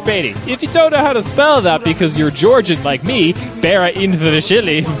 patreon.com/Corner Spady. If you don't know how to spell that because you're Georgian like me, Bera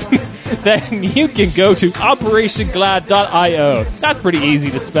Invishili, then you can go to operationglad.io. That's pretty easy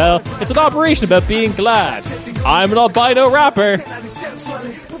to spell. It's an operation about being glad. I'm an albino rapper.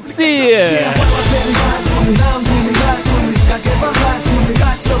 See ya!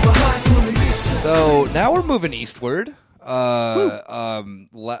 So now we're moving eastward. Not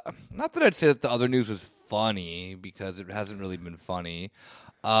that I'd say that the other news was funny, because it hasn't really been funny.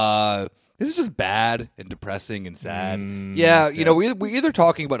 This is just bad and depressing and sad. We're either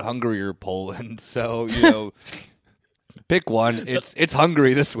talking about Hungary or Poland. So, pick one. It's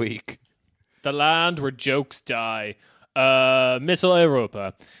Hungary this week. The land where jokes die.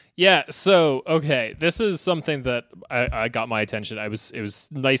 Mitteleuropa. Yeah, so, okay, this is something that I got my attention. It was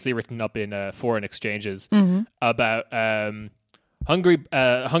nicely written up in Foreign Exchanges about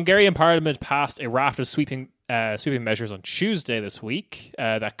Hungarian Parliament passed a raft of sweeping measures on Tuesday this week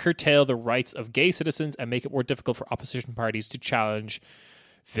that curtail the rights of gay citizens and make it more difficult for opposition parties to challenge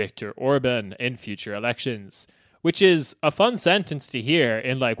Viktor Orban in future elections. Which is a fun sentence to hear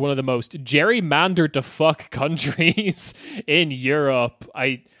in like one of the most gerrymandered to fuck countries in Europe.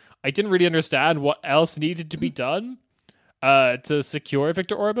 I didn't really understand what else needed to be done to secure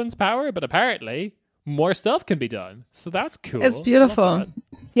Viktor Orban's power, but apparently more stuff can be done. So that's cool. It's beautiful.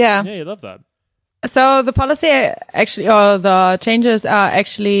 Yeah. Yeah, you love that. So the policy actually, or the changes are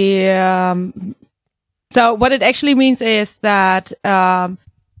actually, so what it actually means is that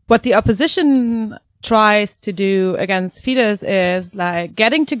what the opposition tries to do against Fidesz is like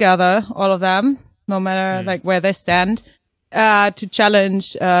getting together, all of them, no matter like where they stand, to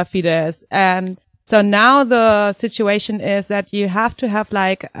challenge Fidesz. And so now the situation is that you have to have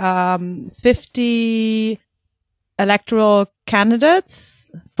like 50 electoral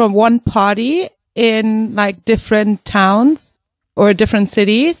candidates from one party in like different towns or different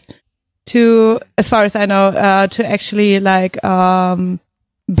cities to, as far as I know, to actually like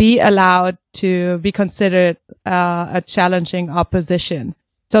be allowed to be considered a challenging opposition.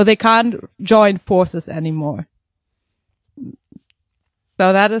 So they can't join forces anymore.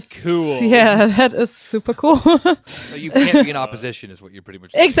 So that is cool. Yeah, that is super cool. So you can't be in opposition is what you're pretty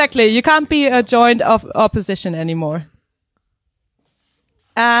much saying. Exactly. You can't be a joint opposition anymore.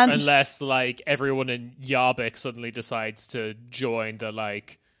 And unless like everyone in Jobbik suddenly decides to join the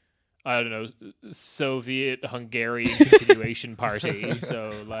like, I don't know, Soviet Hungarian Continuation Party.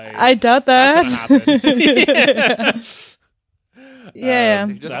 So like, I doubt that. That's gonna happen. Yeah.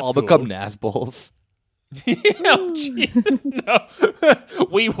 They just all become Nazbols. Oh, gee. No.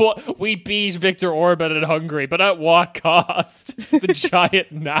 we beat Viktor Orban in Hungary, but at what cost? The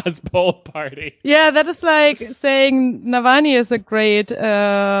giant Nazbol party. Yeah, that is like saying Navalny is a great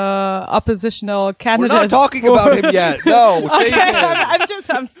oppositional candidate. We're not talking about him yet. No, save him.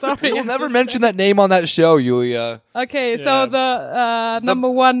 I'm sorry. We'll never mention that name on that show, Yulia. Okay, so the number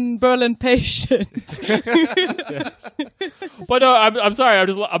one Berlin patient. Yes. But no, I'm sorry.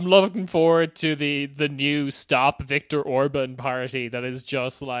 I'm looking forward to the new Stop Viktor Orban party that is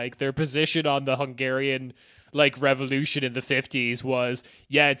just like their position on the Hungarian like revolution in the 50s was,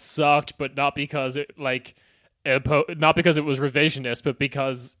 yeah, it sucked, but not because it like not because it was revisionist, but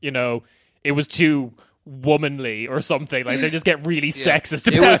because, you know, it was too womanly or something. Like they just get really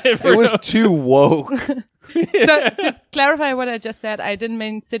sexist about it. It was too woke. So to clarify what I just said, I didn't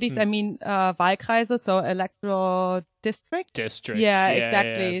mean cities, I mean Wahlkreise, so electoral districts. Yeah,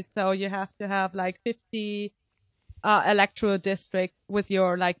 exactly. Yeah. So you have to have like 50 electoral districts with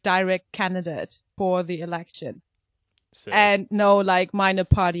your like direct candidate for the election. Sick. And no like minor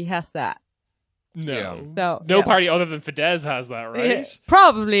party has that. No. So, No yeah. party other than Fidesz has that, right? Yeah,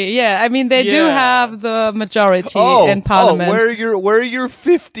 probably, yeah. I mean, they do Yeah. have the majority in Oh, parliament. where are your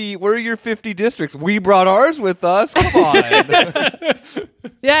 50 districts? We brought ours with us. Come on.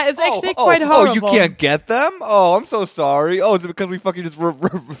 Yeah, it's actually quite Oh, horrible. you can't get them? Oh, I'm so sorry. Oh, is it because we fucking just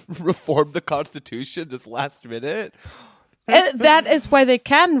reformed the Constitution this last minute? That is why they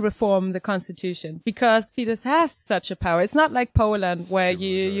can reform the constitution, because Fidesz has such a power. It's not like Poland where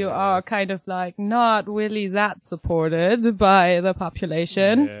you are kind of like not really that supported by the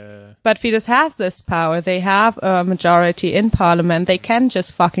population. Yeah. But Fidesz has this power. They have a majority in parliament. They can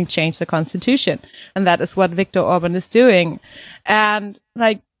just fucking change the constitution. And that is what Viktor Orban is doing. And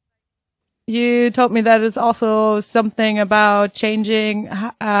like, you told me that it's also something about changing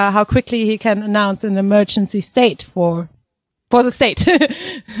how quickly he can announce an emergency state for the state,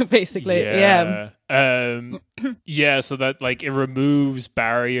 basically. Yeah. Yeah, so that like it removes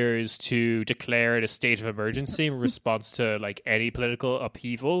barriers to declare it a state of emergency in response to like any political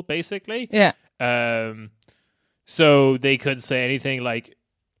upheaval, basically. Yeah. So they could say anything like,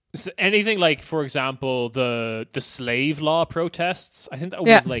 for example, the slave law protests. I think that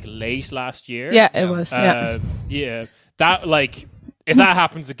was like late last year. Yeah, it was. Yeah. That like if that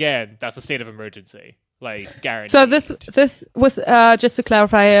happens again, that's a state of emergency. Like guaranteed. So this was just to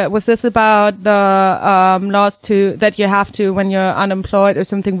clarify. Was this about the laws that you have to, when you're unemployed or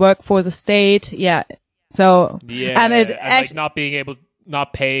something, work for the state? Yeah. So and like not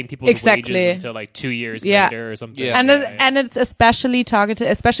paying people's wages until like 2 years later or something. Yeah. And it's especially targeted,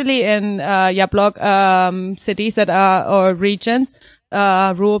 especially in bloc cities that are, or regions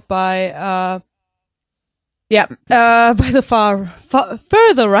ruled by by the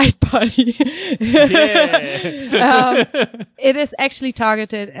further right party. It is actually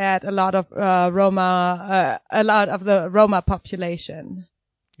targeted at a lot of the Roma population.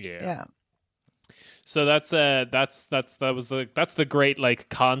 Yeah. So that's the great like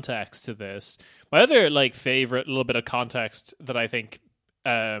context to this. My other like favorite little bit of context that I think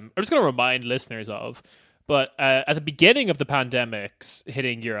I'm just going to remind listeners of. But at the beginning of the pandemics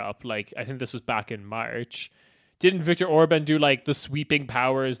hitting Europe, like I think this was back in March, didn't Viktor Orban do like the sweeping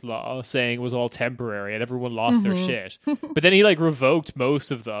powers law saying it was all temporary and everyone lost their shit? But then he like revoked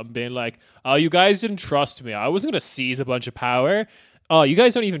most of them, being like, oh, you guys didn't trust me. I wasn't going to seize a bunch of power. Oh, you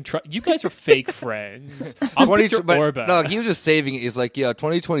guys don't even trust. You guys are fake friends. I'm Viktor Orban. No, he was just saving it. He's like, yeah,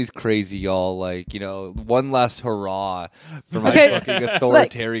 2020 is crazy, y'all. Like, you know, one last hurrah for my fucking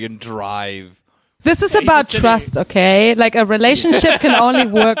authoritarian drive. This is about trust, okay? Like a relationship can only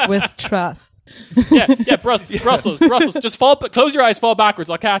work with trust. Yeah, Brussels. Just close your eyes, fall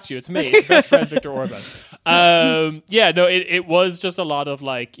backwards. I'll catch you. It's me, it's best friend Viktor Orban. It was just a lot of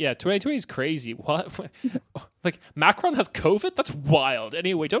like, 2020 is crazy. What? Like Macron has COVID? That's wild.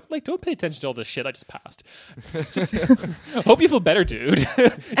 Anyway, don't pay attention to all this shit I just passed. It's just hope you feel better, dude.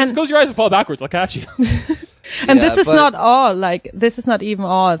 Just close your eyes and fall backwards. I'll catch you. And this is not all. Like this is not even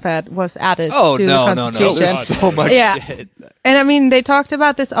all that was added to the Constitution. There's so much shit. And I mean, they talked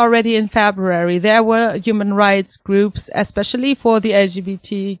about this already in February. There were human rights groups, especially for the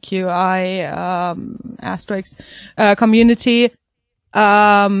LGBTQI community,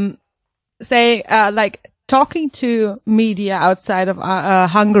 saying talking to media outside of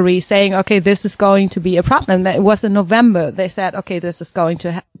Hungary, saying, okay, this is going to be a problem. It was in November. They said, okay, this is going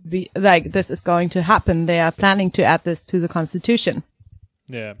to this is going to happen. They are planning to add this to the Constitution.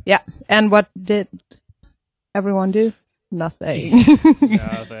 Yeah. Yeah. And what did everyone do? Nothing.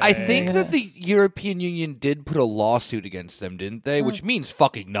 I think that the European Union did put a lawsuit against them, didn't they? Which means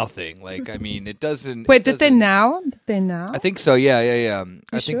fucking nothing. Like, I mean, it doesn't. Wait, did they now? I think so. Yeah.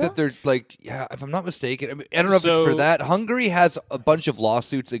 I think sure? that they're like, if I'm not mistaken. I mean, I don't know if it's for that. Hungary has a bunch of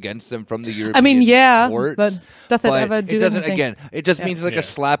lawsuits against them from the European courts, but does that ever do it doesn't. anything? Again, it just means like a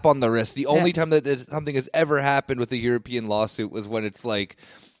slap on the wrist. The only time that something has ever happened with a European lawsuit was when it's like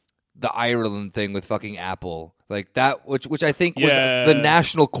the Ireland thing with fucking Apple. Like that, which I think was the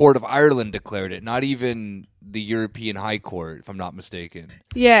National Court of Ireland declared it, not even the European High Court, if I'm not mistaken.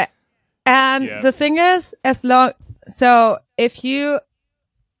 Yeah. And the thing is, so if you,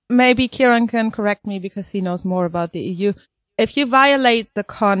 maybe Kieran can correct me because he knows more about the EU. If you violate the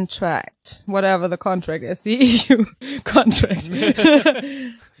contract, whatever the contract is, the EU contract,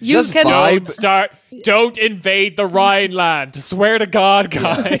 don't invade the Rhineland. Swear to God,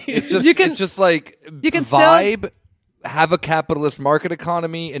 guys. It's just like you can vibe, have a capitalist market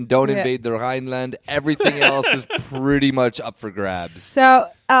economy, and don't invade the Rhineland. Everything else is pretty much up for grabs. So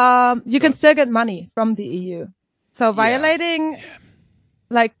you can still get money from the EU. So violating,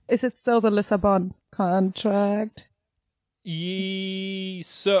 like, is it still the Lisbon contract?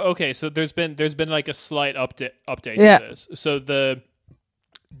 So there's been like a slight update Yeah. to this. So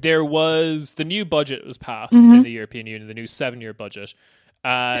there was the new budget was passed in the European Union, the new 7-year budget.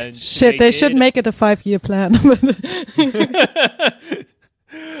 And Shit, they should make it a 5-year plan.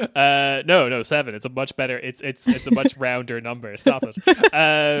 No, 7. It's a much better. It's a much rounder number. Stop it.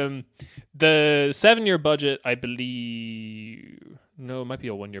 The 7-year budget, I believe. No, it might be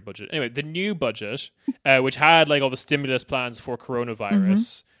a 1-year budget. Anyway, the new budget, which had like all the stimulus plans for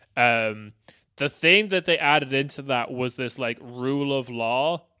coronavirus. The thing that they added into that was this like rule of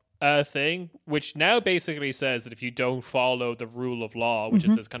law thing, which now basically says that if you don't follow the rule of law, which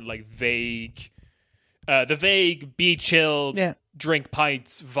is this kind of like vague, the vague be chill, drink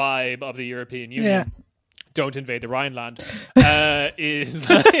pints vibe of the European Union, don't invade the Rhineland, is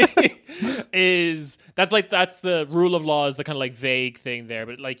that's the rule of law is the kind of like vague thing there,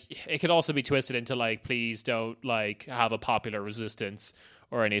 but like it could also be twisted into like please don't like have a popular resistance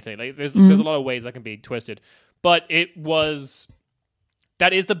or anything. Like there's a lot of ways that can be twisted, but that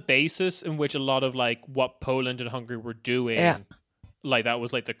is the basis in which a lot of like what Poland and Hungary were doing. Yeah. Like that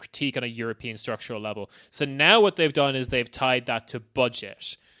was like the critique on a European structural level. So now what they've done is they've tied that to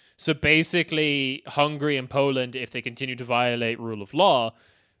budget. So basically Hungary and Poland, if they continue to violate rule of law,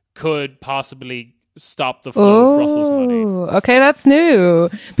 could possibly stop the flow of Brussels money. Okay, that's new.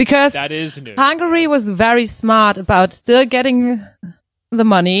 Because that is new. Hungary was very smart about still getting the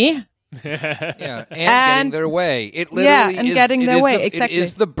money. And getting their way. It literally and getting their way. Exactly. It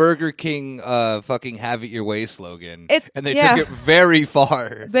is the Burger King fucking have it your way slogan. And they took it very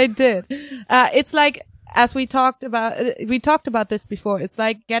far. They did. It's like, as we talked about this before, it's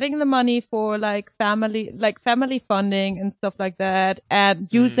like getting the money for like family funding and stuff like that, and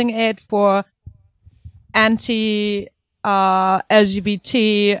using it for LGBT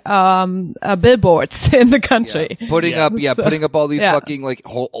billboards in the country. Putting up all these fucking like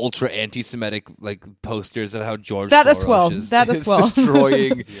whole ultra anti-Semitic like posters of how George Soros is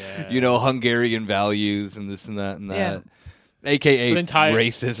destroying Hungarian values and this and that, aka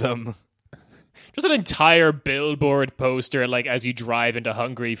racism. Just an entire billboard poster like as you drive into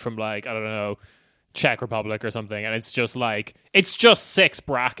Hungary from like I don't know, Czech Republic or something, and it's just 6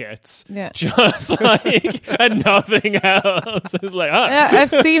 brackets, just like and nothing else. It's like, I've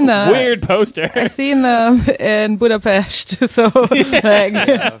seen them. Weird poster. I've seen them in Budapest. So just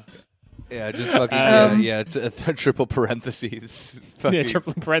fucking triple parentheses. Yeah,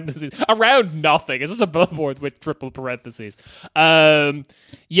 triple parentheses around nothing. It's just a billboard with triple parentheses. So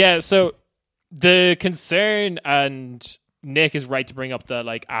the concern, and Nick is right to bring up the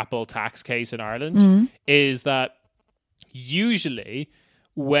like Apple tax case in Ireland, is that usually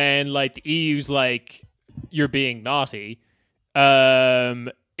when like the EU's like you're being naughty,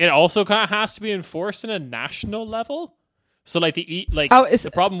 it also kind of has to be enforced in a national level. So like the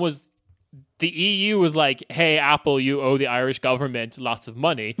problem was the EU was like, hey, Apple, you owe the Irish government lots of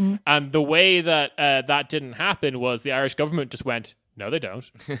money. And the way that that didn't happen was the Irish government just went, no, they don't.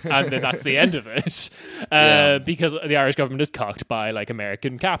 And then that's the end of it. Because the Irish government is cocked by like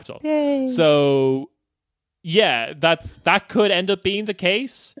American capital. Yay. So that could end up being the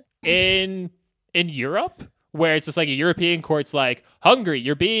case in Europe, where it's just like a European court's like, Hungary,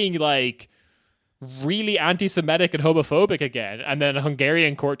 you're being like really anti-Semitic and homophobic again, and then a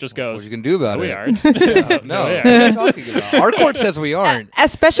Hungarian court just goes, what you can do about it? We aren't. No, what are you talking about? Our court says we aren't.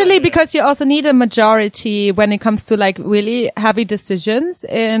 Especially because you also need a majority when it comes to like really heavy decisions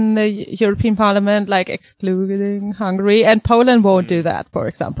in the European Parliament, like excluding Hungary, and Poland won't do that, for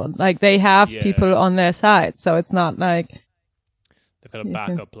example. Like they have people on their side, so it's not like they've got a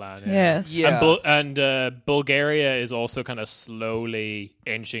backup plan. Yes. And Bulgaria is also kind of slowly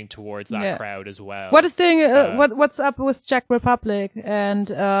inching towards that crowd as well. What is doing? What's up with Czech Republic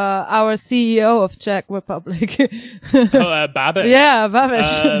and our CEO of Czech Republic? Babiš. Yeah,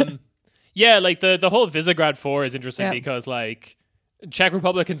 Babiš. Like the whole Visegrad 4 is interesting because like Czech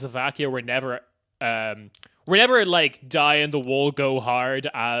Republic and Slovakia were never like die in the wall go hard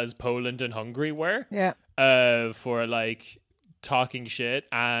as Poland and Hungary were. Yeah. For like talking shit,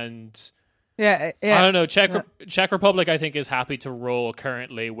 and I don't know, Czech Republic I think is happy to roll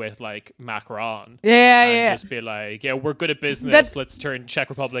currently with like Macron. Just be like, we're good at business, let's turn Czech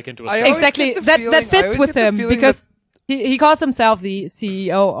Republic into a exactly that fits with him because he calls himself the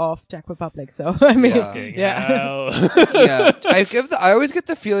CEO of Czech Republic, so I mean I always get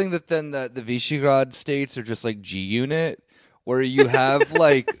the feeling that then the Visegrad states are just like G-Unit, where you have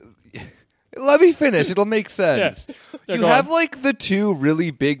like let me finish. It'll make sense. You have like the two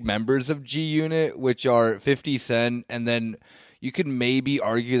really big members of G-Unit, which are 50 Cent, and then you could maybe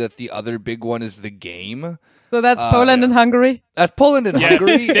argue that the other big one is The Game. So that's Poland and Hungary. That's Poland and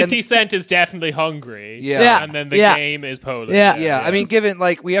Hungary. 50 Cent is definitely Hungary. Yeah. And then the game is Poland. Yeah. I mean, given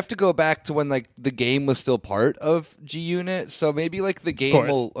like we have to go back to when like the game was still part of G Unit, so maybe like the game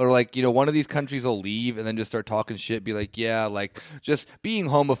will, or like one of these countries will leave and then just start talking shit, be like, yeah, like just being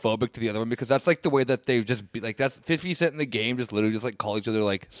homophobic to the other one, because that's like the way that they just be like, that's 50 Cent in the game, just literally just like call each other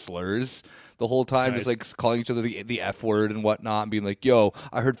like slurs the whole time, just like calling each other the F word and whatnot, and being like, yo,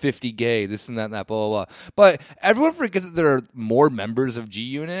 I heard 50 gay, this and that and that, blah, blah, blah. But everyone forgets that there are more members of G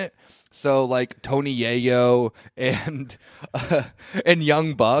Unit. So like Tony Yayo and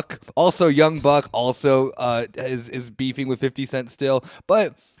Young Buck. Also, Young Buck also is beefing with 50 Cent still.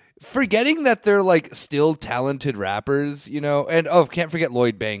 But forgetting that they're like still talented rappers, and can't forget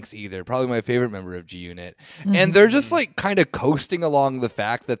Lloyd Banks either, probably my favorite member of G Unit. Mm-hmm. And they're just like kind of coasting along the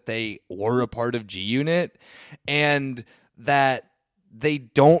fact that they were a part of G Unit and that they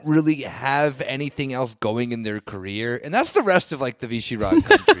don't really have anything else going in their career, and that's the rest of like the Visegrad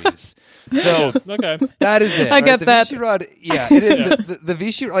countries. So okay, that is it. I get the that. Visegrad, it is the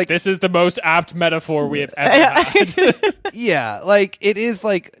Visegrad. Like this is the most apt metaphor we have ever had. Yeah, like it is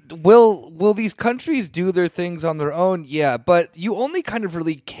like will these countries do their things on their own? Yeah, but you only kind of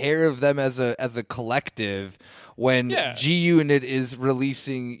really care of them as a collective when G Unit is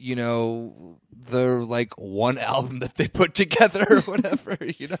releasing, their like one album that they put together or whatever,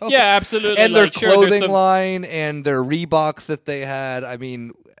 Yeah, absolutely. And their like, clothing line and their Reeboks that they had. I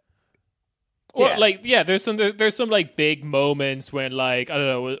mean, there's some like big moments when like I don't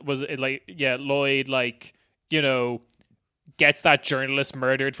know, was it like Lloyd like gets that journalist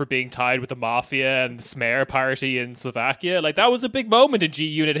murdered for being tied with the mafia and the Smer party in Slovakia. Like that was a big moment in G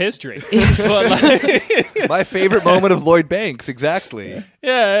Unit history. But, like, my favorite moment of Lloyd Banks, exactly.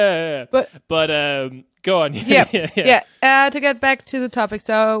 Yeah. But go on. Yeah. To get back to the topic,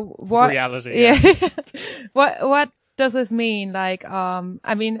 so what reality? Yeah. What does this mean? Like,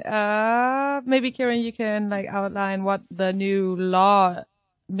 I mean, maybe Kieran, you can like outline what the new law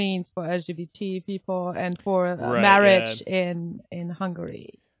means for LGBT people and for marriage in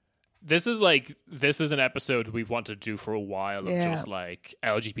Hungary. This is an episode we've wanted to do for a while of just like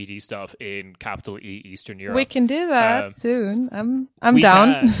LGBT stuff in capital E Eastern Europe. We can do that soon. I'm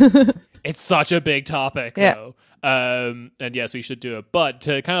down. It's such a big topic though. And yes, we should do it. But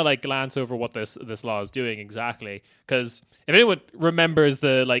to kind of like glance over what this law is doing exactly, because if anyone remembers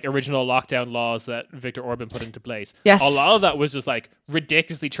the like original lockdown laws that Viktor Orban put into place, a lot of that was just like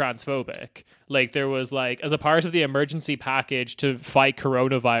ridiculously transphobic. Like there was like, as a part of the emergency package to fight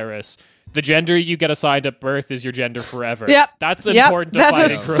coronavirus, the gender you get assigned at birth is your gender forever. Yep. That's important to fighting coronavirus.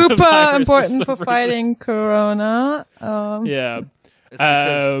 That is super important for fighting corona.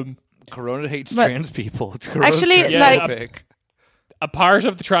 Corona hates trans people. Actually, like a part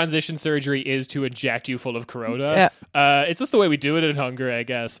of the transition surgery is to inject you full of corona. Yeah. It's just the way we do it in Hungary, I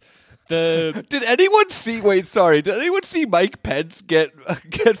guess. Did anyone see Mike Pence get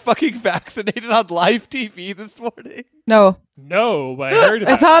fucking vaccinated on live TV this morning? No, but I heard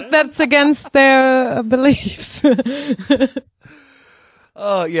about I thought that's against their beliefs.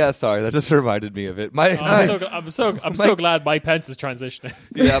 Oh yeah, sorry. That just reminded me of it. I'm so glad Mike Pence is transitioning.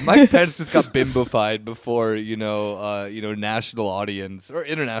 Yeah, Mike Pence just got bimbofied before national audience or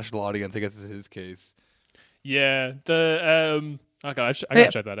international audience, I guess is his case. Yeah, I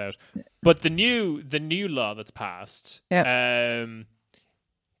gotta check that out. But the new law that's passed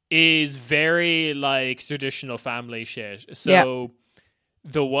is very like traditional family shit. So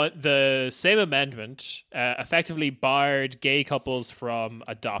the same amendment effectively barred gay couples from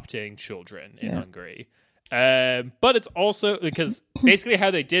adopting children in Hungary. But it's also because basically how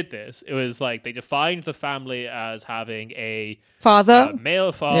they did this, it was like they defined the family as having a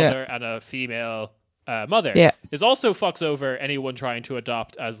male father and a female mother. Yeah. This also fucks over anyone trying to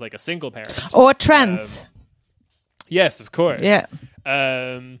adopt as like a single parent. Or trans. Yes, of course. Yeah.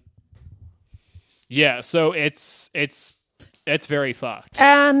 So it's very fucked.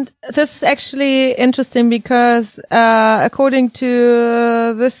 And this is actually interesting because according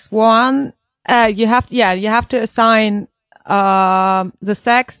to this one, you have to assign the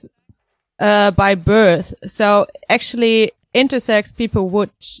sex by birth. So actually intersex people would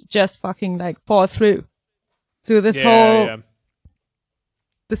just fucking like fall through this whole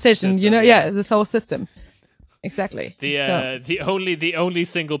decision, system, this whole system. Exactly. The only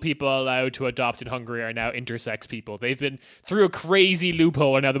single people allowed to adopt in Hungary are now intersex people. They've been through a crazy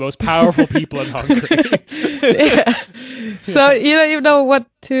loophole and are now the most powerful people in Hungary. So you know what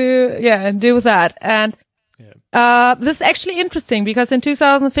to do with that. And This is actually interesting because in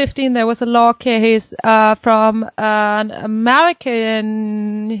 2015 there was a law case from an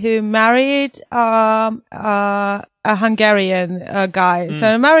American who married a Hungarian guy. So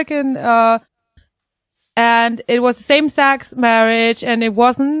an American, and it was a same-sex marriage, and it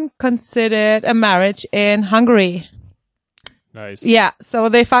wasn't considered a marriage in Hungary. Nice. Yeah, so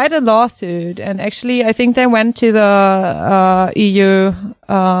they filed a lawsuit, and actually, I think they went to the EU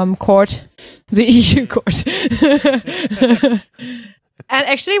court, the EU court, and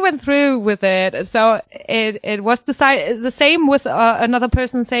actually went through with it. So it was decided the same with another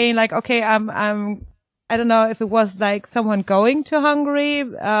person saying like, okay, I don't know if it was like someone going to Hungary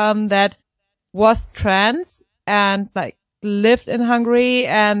that was trans and like lived in Hungary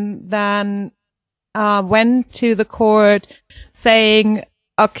and then went to the court saying,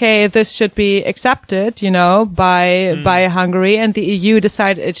 okay, this should be accepted, by Hungary, and the EU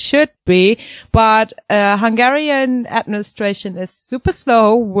decided it should be, but Hungarian administration is super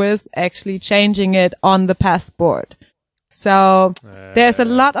slow with actually changing it on the passport. So there's a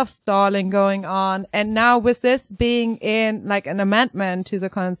lot of stalling going on, and now with this being in like an amendment to the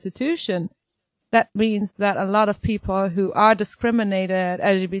constitution, that means that a lot of people who are discriminated,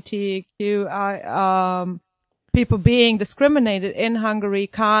 LGBTQ, people being discriminated in Hungary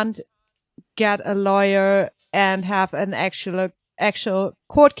can't get a lawyer and have an actual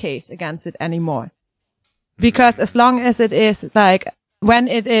court case against it anymore. Because as long as it is like, when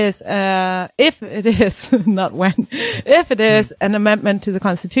it is, if it is, not when, if it is an amendment to the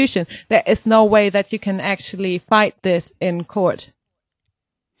constitution, there is no way that you can actually fight this in court.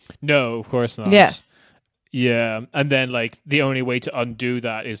 No, of course not. Yes. Yeah, and then like the only way to undo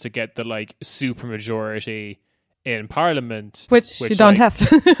that is to get the like supermajority in Parliament, which you don't have.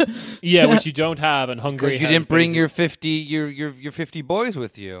 Yeah, which you don't have, and Hungary. Because you didn't bring your 50 boys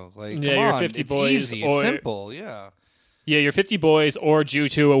with you. Like, yeah, come your on, 50 it's boys, easy, it's simple, yeah. Yeah, your 50 boys, or due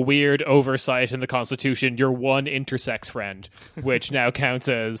to a weird oversight in the Constitution, your one intersex friend, which now counts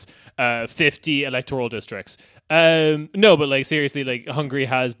as 50 electoral districts. No, but like seriously, like Hungary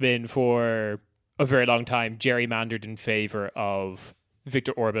has been for a very long time gerrymandered in favor of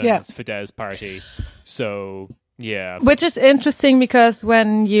Viktor Orban's Fidesz party. So yeah, which is interesting because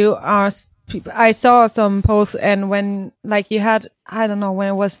when you ask people, I saw some posts, and when like you had, I don't know when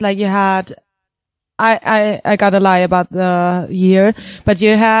it was, like you had, I gotta lie about the year, but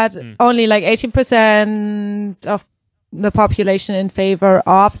you had only like 18% of the population in favor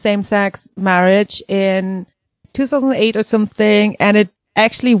of same-sex marriage in 2008 or something, and it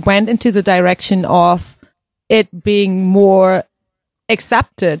actually went into the direction of it being more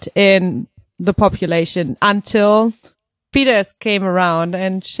accepted in the population until Fidesz came around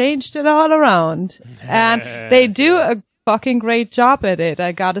and changed it all around. And they do a fucking great job at it,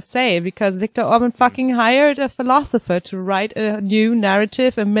 I gotta say, because Viktor Orban fucking hired a philosopher to write a new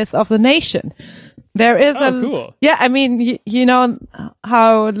narrative, a myth of the nation. There is cool. Yeah, I mean, you know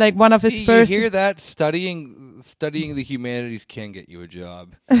how like one of his first. You hear that? Studying the humanities can get you a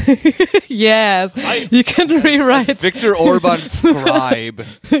job. Yes, you can rewrite Viktor Orban scribe.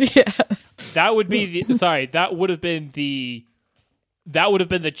 Yeah, that would be that would have been the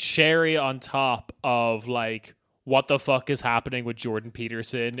cherry on top of like what the fuck is happening with Jordan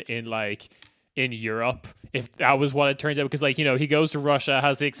Peterson in Europe, if that was what it turns out, because like, you know, he goes to Russia,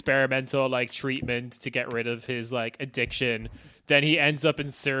 has the experimental like treatment to get rid of his like addiction, then he ends up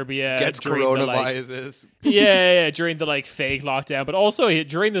in Serbia, gets coronavirus. During the like fake lockdown, but also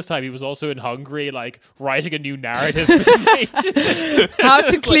during this time he was also in Hungary, like writing a new narrative. How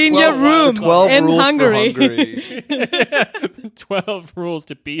to clean your room 12 in rules Hungary. For Hungary. 12 rules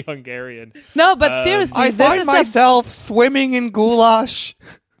to be Hungarian. No, but seriously, I find myself swimming in goulash.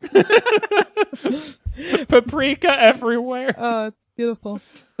 Paprika everywhere. Oh, it's beautiful.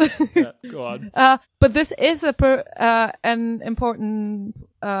 Yeah, go on. But this is an important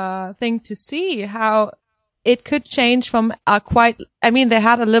thing to see how it could change from they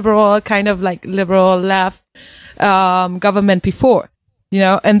had a liberal kind of like liberal left government before, you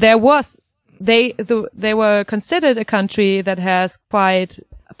know, and they were considered a country that has quite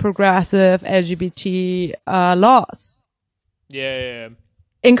progressive LGBT laws. Yeah.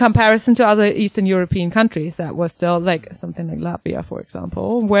 In comparison to other Eastern European countries that was still like something like Latvia, for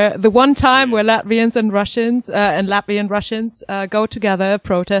example, where the one time where Latvians and Russians and Latvian Russians go together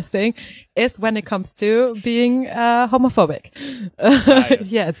protesting is when it comes to being homophobic.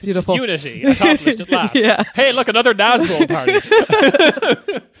 Nice. Yeah, it's beautiful. Unity accomplished at last. Yeah. Hey, look, another Nazgul party.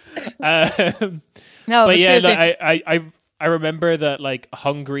 No, but yeah, seriously. I remember that like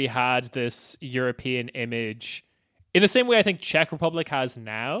Hungary had this European image in the same way I think Czech Republic has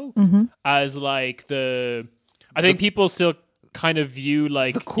now, as like I think people still kind of view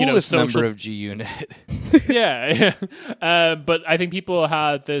like the coolest social member of G Unit. yeah. But I think people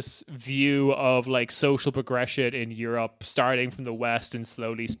had this view of like social progression in Europe starting from the west and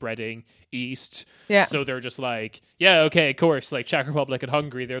slowly spreading east. Yeah. So they're just like, yeah, okay, of course, like Czech Republic and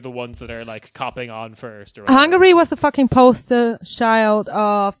Hungary, they're the ones that are like copping on first. Or whatever. Hungary was a fucking poster child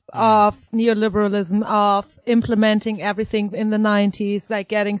of neoliberalism, of implementing everything in the 90s, like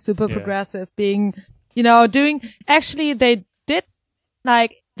getting super progressive, being, doing, actually they did,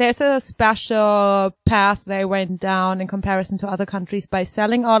 like, there's a special path they went down in comparison to other countries by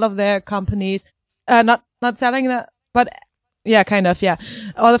selling all of their companies, not selling that, but yeah, kind of, yeah.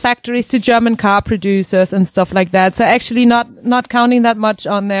 All the factories to German car producers and stuff like that. So actually not counting that much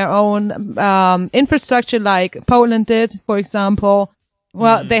on their own, infrastructure like Poland did, for example.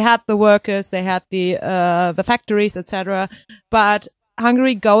 Well, they had the workers, they had the factories, etc. But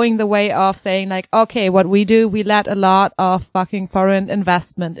Hungary going the way of saying like, okay, what we do, we let a lot of fucking foreign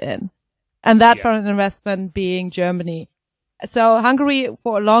investment in. And that foreign investment being Germany. So Hungary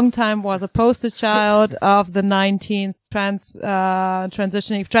for a long time was a poster child of the 19th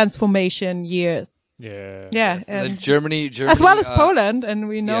transitioning transformation years. Yeah. Yeah. And And Germany, as well as Poland, and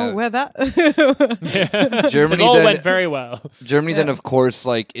we know where that. Germany It all then, went very well. Germany then, of course,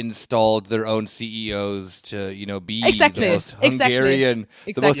 like installed their own CEOs to, be Exactly. the most Exactly. Hungarian,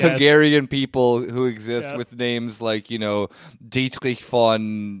 the most Exactly. Yes. Hungarian people who exist Yeah. with names like, Dietrich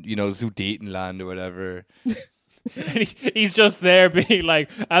von, Sudetenland or whatever. And he's just there being like,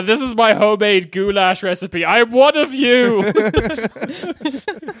 and this is my homemade goulash recipe. I'm one of you.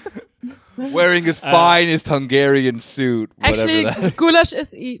 Wearing his finest Hungarian suit, whatever Actually, that. goulash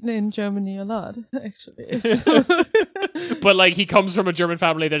is eaten in Germany a lot, actually. So- But like he comes from a German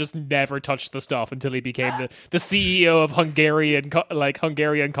family that just never touched the stuff until he became the CEO of Hungarian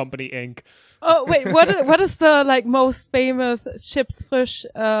Company Inc. Oh, wait, what is the, like, most famous Chipsfrisch,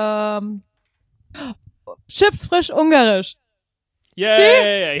 Chipsfrisch Ungarisch? Yeah,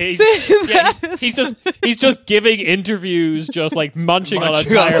 See? yeah. He's See, he's just giving interviews, just like munching on an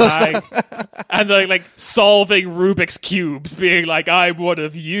Munching on- entire bag, and like solving Rubik's cubes, being like, "I'm one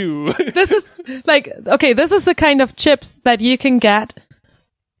of you." This is, like, okay, this is the kind of chips that you can get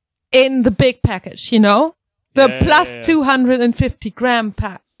in the big package, The Yeah, plus yeah. 250 gram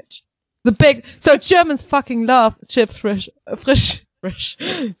package. The big, so Germans fucking love chips frisch,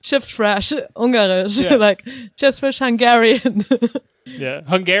 chips fresh, Ungarisch, Yeah. like chips fresh Hungarian. Yeah,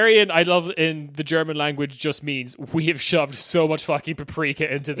 Hungarian, I love in the German language just means we have shoved so much fucking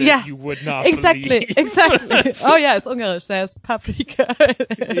paprika into this Yes, you would not exactly, believe. exactly. Oh yeah, it's Ungarisch. There's paprika.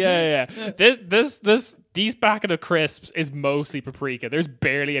 Yeah. These packet of crisps is mostly paprika. There's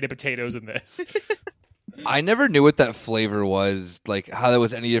barely any potatoes in this. I never knew what that flavor was, like how that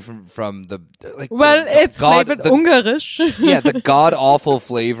was any different from the like. Well, the it's flavored Ungarisch. Yeah, the god awful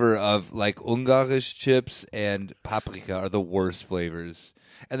flavor of like Ungarisch chips and paprika are the worst flavors,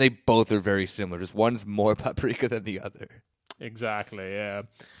 and they both are very similar. Just one's more paprika than the other. Exactly, yeah.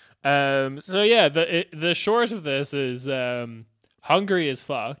 So yeah, the short of this is Hungary is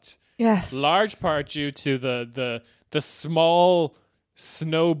fucked. Yes. Large part due to the small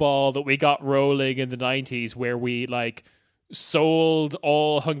snowball that we got rolling in the 90s where we like sold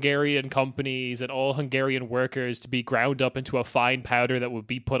all Hungarian companies and all Hungarian workers to be ground up into a fine powder that would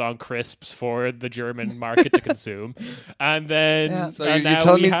be put on crisps for the German market to consume. And then Yeah. So and you're now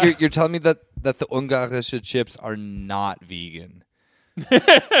telling we me have- you're telling me that the Ungarische chips are not vegan.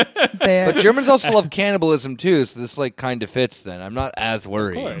 There. But Germans also love cannibalism too, so this like kind of fits. Then I'm not as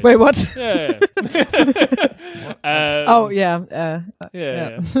worried. course. Wait, what? yeah. Oh yeah.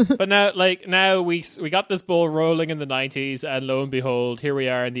 Yeah. But now we got this ball rolling in the 90s, and lo and behold, here we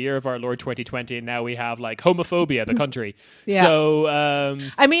are in the year of our Lord 2020, and now we have like homophobia, the country. Yeah. So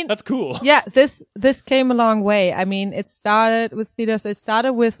I mean, that's cool. yeah, this came a long way. I mean, it started with Fidesz. It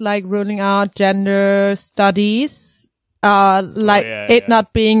started with like ruling out gender studies, it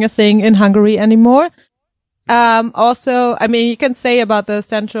not being a thing in Hungary anymore. Also, I mean, you can say about the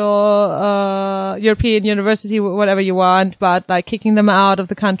Central European University whatever you want, but like kicking them out of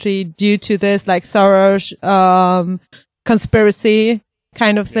the country due to this like Soros conspiracy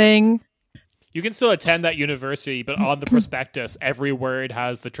kind of thing. You can still attend that university, but on the prospectus, every word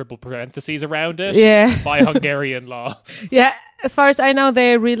has the triple parentheses around it. Yeah. By Hungarian law. Yeah, as far as I know,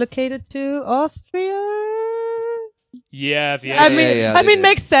 they relocated to Austria. Yeah. The I mean, yeah, I they mean, did.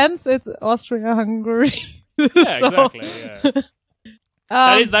 makes sense. It's Austria, Hungary. yeah, So, exactly.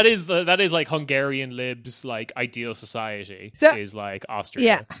 Yeah. That is like Hungarian libs like ideal society So- is like Austria.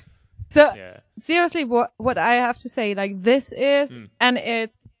 Yeah. So Yeah. seriously, what I have to say, like this is, and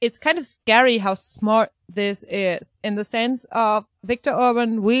it's kind of scary how smart this is in the sense of Viktor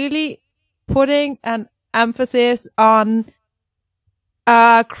Orban really putting an emphasis on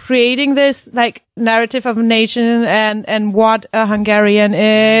creating this like narrative of a nation and what a Hungarian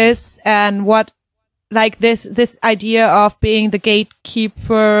is and what like this idea of being the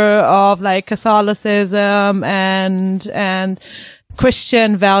gatekeeper of like Catholicism and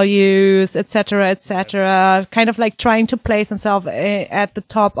Christian values, etc., kind of like trying to place himself at the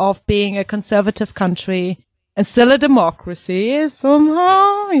top of being a conservative country and still a democracy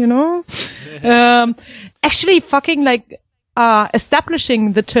somehow, you know. Actually fucking like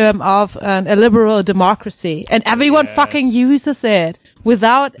establishing the term of a liberal democracy, and everyone fucking uses it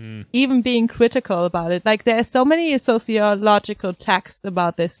without even being critical about it. Like there are so many sociological texts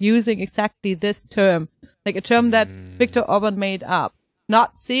about this using exactly this term, like a term that Viktor Orban made up,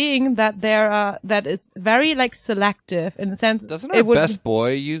 not seeing that that it's very like selective in the sense. Doesn't our best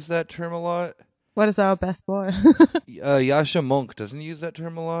boy use that term a lot? What is our best boy? Yasha Monk doesn't he use that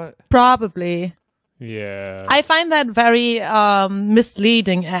term a lot? Probably. Yeah. I find that very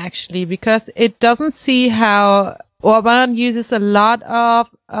misleading actually, because it doesn't see how Orban uses a lot of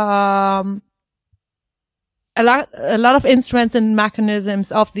instruments and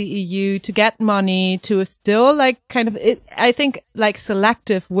mechanisms of the EU to get money to still like kind of I think like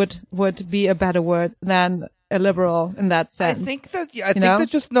selective would be a better word than a liberal in that sense. I think that I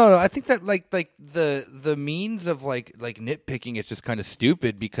think that like the means of like nitpicking it's just kind of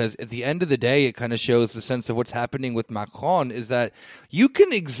stupid, because at the end of the day it kind of shows the sense of what's happening with Macron is that you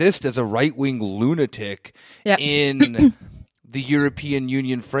can exist as a right-wing lunatic in the European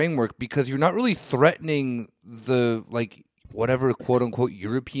Union framework because you're not really threatening the like whatever quote unquote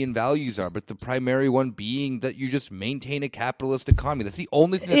European values are, but the primary one being that you just maintain a capitalist economy. That's the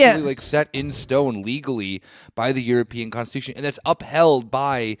only thing that's really like set in stone legally by the European Constitution, and that's upheld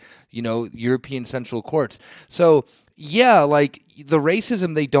by, you know, European central courts. So yeah, like the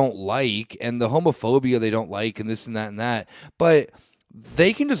racism they don't like and the homophobia they don't like and this and that, but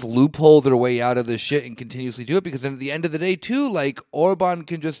they can just loophole their way out of this shit and continuously do it, because then at the end of the day too, like Orban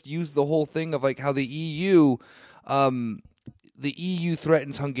can just use the whole thing of like how the EU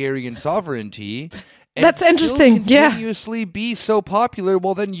threatens Hungarian sovereignty. And that's interesting. Continuously be so popular,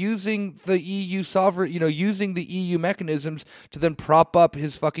 while then using the EU using the EU mechanisms to then prop up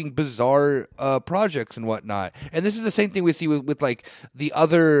his fucking bizarre projects and whatnot. And this is the same thing we see with like the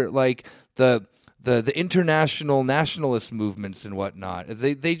other like the international nationalist movements and whatnot.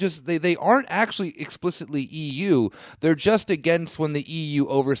 They aren't actually explicitly EU. They're just against when the EU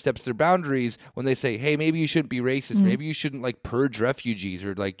oversteps their boundaries, when they say, hey, maybe you shouldn't be racist, maybe you shouldn't like purge refugees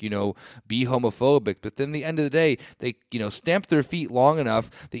or like, you know, be homophobic. But then at the end of the day, they, you know, stamp their feet long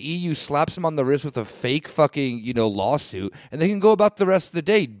enough, the EU slaps them on the wrist with a fake fucking, you know, lawsuit, and they can go about the rest of the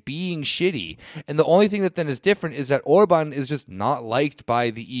day being shitty. And the only thing that then is different is that Orban is just not liked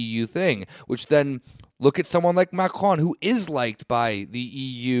by the EU thing, which then look at someone like Macron, who is liked by the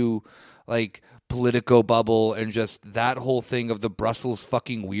EU, like, Politico bubble and just that whole thing of the Brussels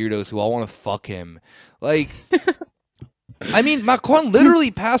fucking weirdos who all want to fuck him. Like, I mean, Macron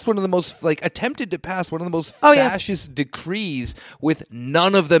literally passed attempted to pass one of the most fascist decrees with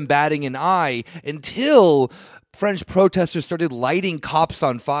none of them batting an eye until French protesters started lighting cops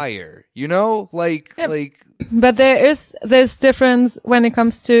on fire. You know? But there's difference when it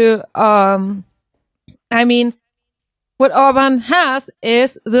comes to, I mean, what Orban has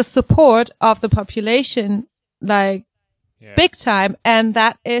is the support of the population, like, big time. And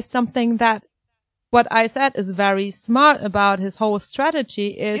that is something that what I said is very smart about his whole strategy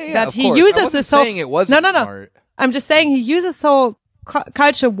is that he uses this whole... Smart. I'm just saying he uses whole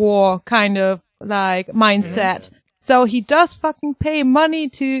culture war kind of, like, mindset. So he does fucking pay money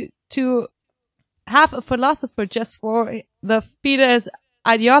to have a philosopher just for the Fidesz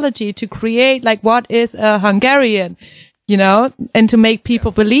ideology to create like what is a Hungarian, you know, and to make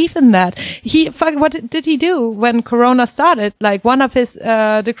people believe in that. What did he do when Corona started? Like one of his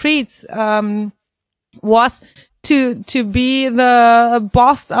decrees was to be the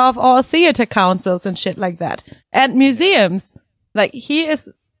boss of all theater councils and shit like that, and museums. Like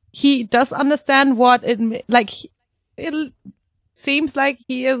he does understand what it like. It seems like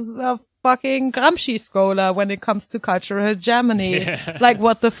he is a fucking Gramsci scholar when it comes to cultural hegemony. Like,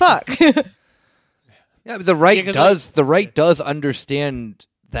 what the fuck? Yeah, but the right does understand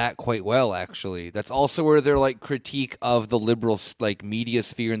that quite well, actually. That's also where their like critique of the liberal like media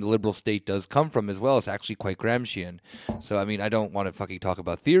sphere and the liberal state does come from as well. It's actually quite Gramscian. So I mean, I don't want to fucking talk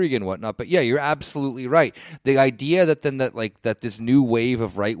about theory and whatnot, but yeah, you're absolutely right. The idea that then that this new wave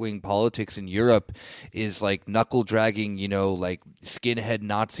of right wing politics in Europe is like knuckle dragging, you know, like skinhead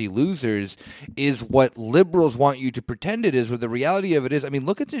Nazi losers is what liberals want you to pretend it is. Where the reality of it is, I mean,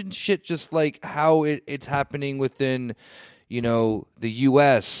 look at this shit, just like how it's happening within, you know, the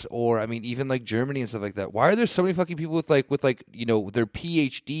U.S. or I mean, even like Germany and stuff like that. Why are there so many fucking people with like you know their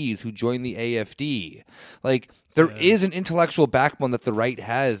PhDs who join the AfD? Like there is an intellectual backbone that the right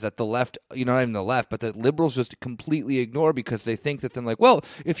has that the left, you know, not even the left, but that liberals just completely ignore because they think that then like, well,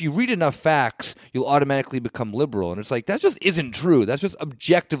 if you read enough facts, you'll automatically become liberal, and it's like that just isn't true. That's just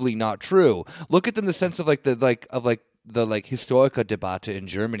objectively not true. Look at it in the sense of the Historica Debatte in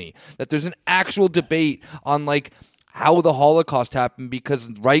Germany, that there's an actual debate on like how the Holocaust happened because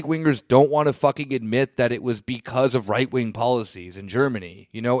right-wingers don't want to fucking admit that it was because of right-wing policies in Germany,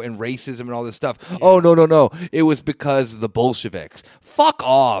 you know, and racism and all this stuff. Yeah. Oh, no. It was because of the Bolsheviks. Fuck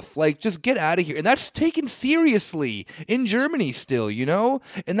off. Like, just get out of here. And that's taken seriously in Germany still, you know?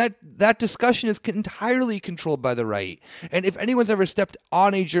 And that discussion is entirely controlled by the right. And if anyone's ever stepped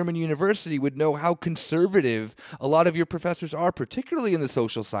on a German university would know how conservative a lot of your professors are, particularly in the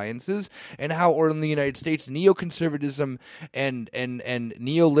social sciences, and how, or in the United States, neoconservative and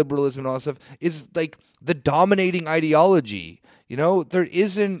neoliberalism and all that stuff is like the dominating ideology. You know, there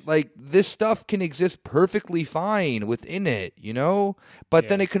isn't like this stuff can exist perfectly fine within it, you know, but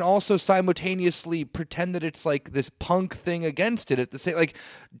then it can also simultaneously pretend that it's like this punk thing against it at the same, like,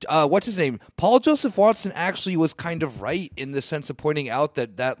 what's his name? Paul Joseph Watson actually was kind of right in the sense of pointing out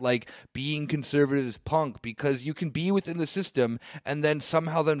that like being conservative is punk because you can be within the system and then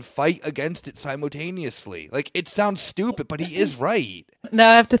somehow then fight against it simultaneously. Like, it sounds stupid, but he is right.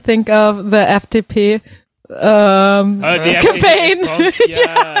 Now I have to think of the FDP campaign.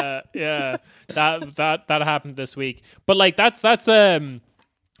 yeah. That happened this week. But like that's so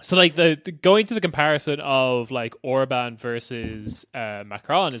like the going to the comparison of like Orban versus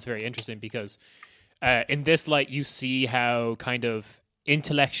Macron is very interesting because in this light you see how kind of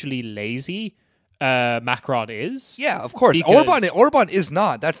intellectually lazy Macron is. Yeah, of course. Orban is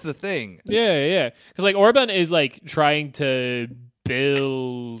not. That's the thing. Yeah. Because like Orban is like trying to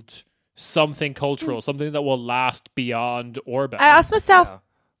build something cultural, something that will last beyond Orban. I asked myself,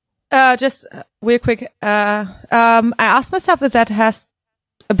 just real quick, I asked myself if that has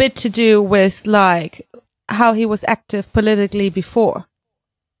a bit to do with like how he was active politically before.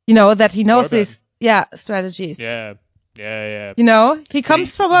 You know, that he knows these strategies. Yeah. You know, he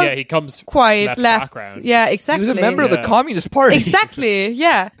comes from he comes quite left background. Yeah, exactly. He was a member of the Communist Party. Exactly,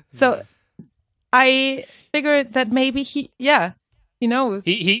 yeah. So I figured that maybe he knows.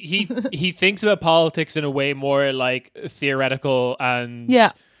 He thinks about politics in a way more like theoretical and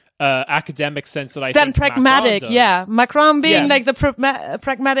academic sense that I then think pragmatic. Macron does. Macron being like the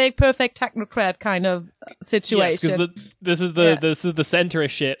pragmatic, perfect technocrat kind of situation. Yes, because this is the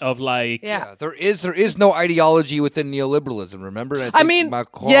centrist shit of like. Yeah, there is no ideology within neoliberalism. Remember, I mean,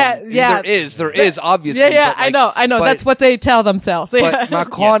 Macron, there is obviously. Yeah, like, I know. That's what they tell themselves. But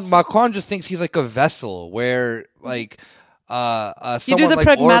Macron just thinks he's like a vessel where like. You do the like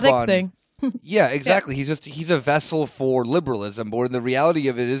pragmatic Orban, thing. Yeah, exactly. He's a vessel for liberalism. But the reality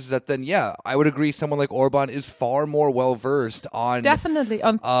of it is that then, I would agree. Someone like Orban is far more well versed on definitely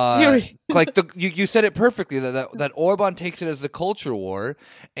on theory. Like you said it perfectly that Orban takes it as the culture war,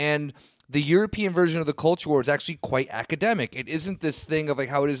 and the European version of the culture war is actually quite academic. It isn't this thing of like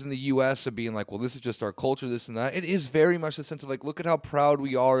how it is in the U.S. of being like, well, this is just our culture, this and that. It is very much the sense of like, look at how proud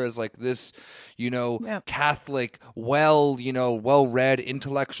we are as like this, Catholic, well-read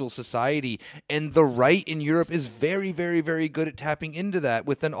intellectual society. And the right in Europe is very, very, very good at tapping into that,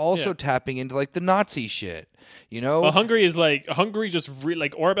 with then also tapping into like the Nazi shit. You know, well, Hungary just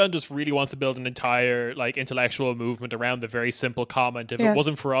Orban just really wants to build an entire like intellectual movement around the very simple comment: if it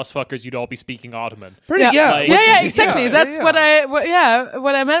wasn't for us fuckers, you'd all be speaking Ottoman. Exactly. That's what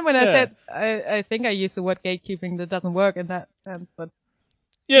I meant when I said I think I used the word gatekeeping. That doesn't work in that sense, but.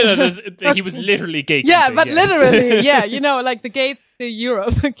 Yeah, he was literally gatekeeping. Yeah, but literally, like the gate to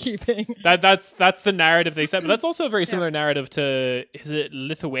Europe keeping. That's the narrative they set. But that's also a very similar narrative to, is it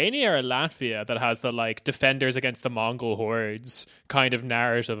Lithuania or Latvia that has the like defenders against the Mongol hordes kind of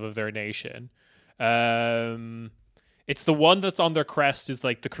narrative of their nation. It's the one that's on their crest is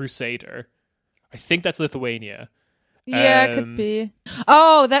like the Crusader. I think that's Lithuania. Yeah, it could be.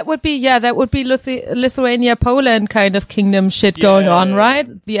 Oh, that would be Lithuania, Poland kind of kingdom shit going on, right?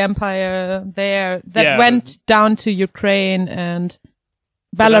 The empire there that went down to Ukraine and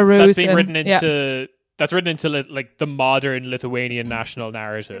Belarus. That's being and- written yeah. into that's written into like the modern Lithuanian national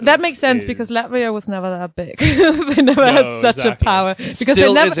narrative. That makes sense is- because Latvia was never that big. They never had No, such exactly. a power because Still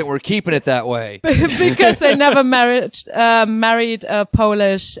they never isn't. We're keeping it that way. because they never married a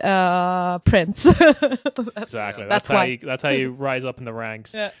Polish prince. Exactly. That's why. That's how you rise up in the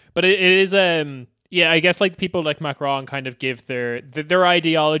ranks. Yeah. But it is I guess like people like Macron kind of give their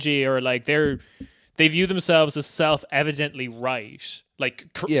ideology or like they view themselves as self-evidently right, like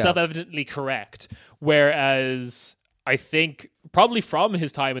Yeah. self-evidently correct, whereas I think probably from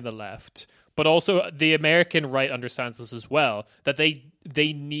his time in the left, but also the American right understands this as well, that they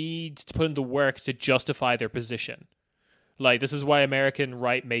need to put in the work to justify their position. Like, this is why American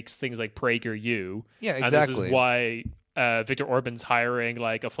right makes things like PragerU. Yeah, And this exactly. is why Viktor Orban's hiring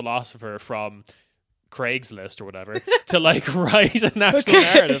like a philosopher from Craigslist or whatever to like write a national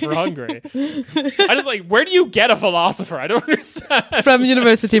narrative for Hungary. I just like, where do you get a philosopher? I don't understand. From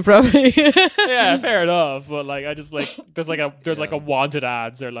university, probably. Yeah, fair enough. But like, I just like, there's like a wanted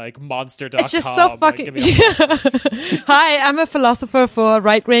ads or like monster.com. It's just so fucking. Like, give me a Hi, I'm a philosopher for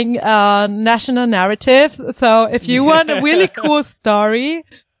right wing national narratives. So if you want a really cool story,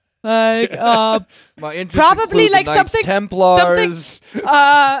 like My interests Probably include like the Knights something- Templars,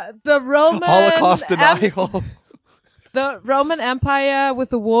 the Roman Holocaust denial. the Roman Empire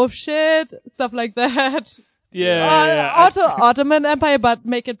with the wolf shit, stuff like that. yeah. Ottoman Empire, but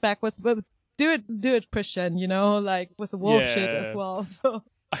make it backwards. But do it Christian, like with the wolf shit Yeah. as well. So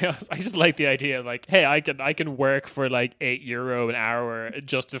I just like the idea of like, hey, I can work for like €8 an hour,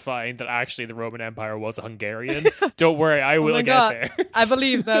 justifying that actually the Roman Empire was Hungarian. Don't worry, I will oh my get God, there. I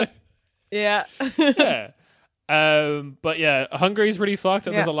believe that. Yeah. Yeah. But yeah, Hungary's pretty fucked,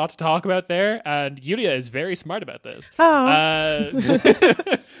 and Yeah. there's a lot to talk about there. And Yulia is very smart about this,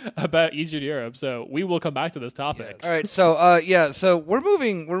 about Eastern Europe. So we will come back to this topic. All right, so so we're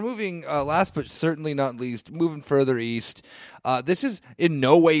moving. Last but certainly not least, moving further east. This is in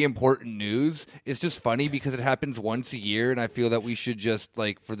no way important news. It's just funny because it happens once a year, and I feel that we should just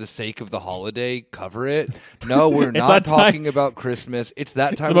like, for the sake of the holiday, cover it. No, we're not that time. talking about Christmas. It's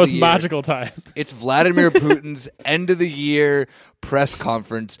that time The of most the year. magical time. It's Vladimir Putin's end of the year press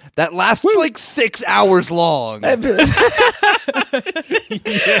conference that lasts like 6 hours long. If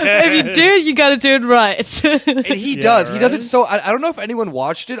you do, you gotta do it right. And he does. He does it right? so. I don't know if anyone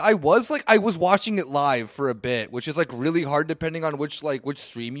watched it. I was watching it live for a bit, which is like really hard depending on which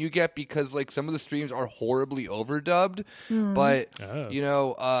stream you get, because like some of the streams are horribly overdubbed. But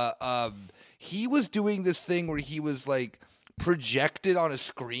he was doing this thing where he was like projected on a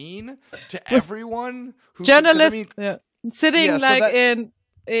screen to everyone. Journalists sitting Yeah, so like that-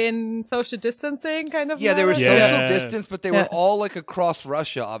 in social distancing kind of. Yeah, they were manner. Yeah. social distance, but they were Yeah. all like across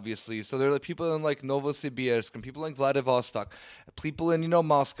Russia, obviously. So they're like people in like Novosibirsk and people in Vladivostok, people in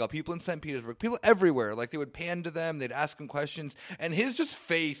Moscow, people in St. Petersburg, people everywhere. Like they would pan to them, they'd ask him questions, and his just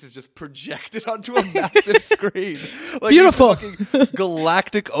face is just projected onto a massive screen. Like beautiful. he's a fucking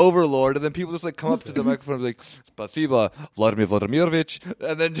galactic overlord, and then people just like come up to the microphone and be like, "Spasiba, Vladimir Vladimirovich,"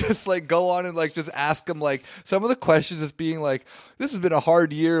 and then just like go on and like just ask him like some of the questions, just being like, "This has been a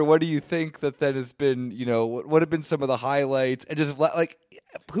hard year. What do you think that has been? What have been some of the highlights?" And just like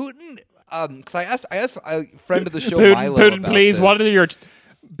Putin. Because I asked a friend of the show, Milo, Putin, about please. this. What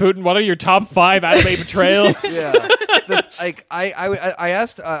are your top 5 anime betrayals? Yeah, I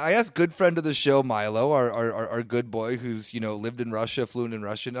asked good friend of the show, Milo, our good boy who's lived in Russia, fluent in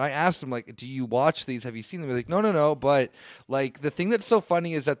Russian, and I asked him like, "Do you watch these? Have you seen them?" He's like, "No." But like the thing that's so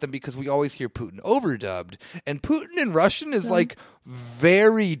funny is that because we always hear Putin overdubbed, and Putin in Russian is like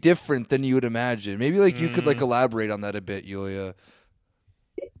very different than you would imagine. Maybe like you could like elaborate on that a bit, Yulia.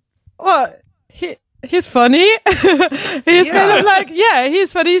 Well, he's funny. He's kind of like,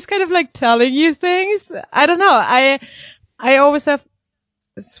 he's funny. He's kind of like telling you things. I don't know. I always have,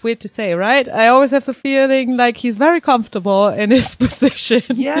 it's weird to say, right? I always have the feeling like he's very comfortable in his position.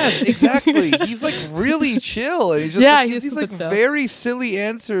 Yes, exactly. He's like really chill, and he's just he's these like super chill. very silly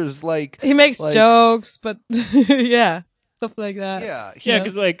answers. Like He makes like- jokes, but yeah, stuff like that. Yeah, Yeah,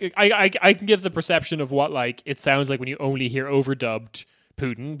 because like I can give the perception of what like it sounds like when you only hear overdubbed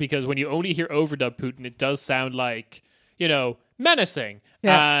Putin, because when you only hear overdubbed Putin, it does sound like menacing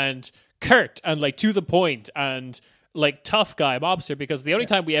and curt and like to the point and like tough guy mobster. Because the only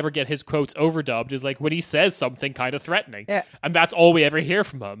time we ever get his quotes overdubbed is like when he says something kind of threatening, and that's all we ever hear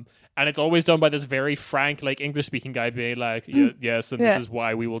from him. And it's always done by this very frank, like English speaking guy being like, yes, and this is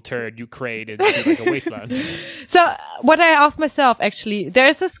why we will turn Ukraine into like a wasteland. So what I asked myself, actually,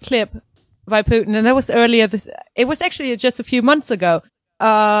 there's this clip by Putin, and that was earlier it was actually just a few months ago,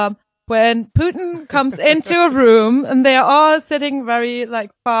 when Putin comes into a room and they're all sitting very like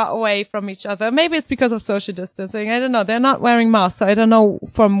far away from each other. Maybe it's because of social distancing. I don't know. They're not wearing masks. So I don't know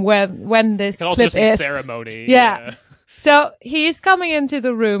from when this It can also clip just be is. ceremony. Yeah. So he's coming into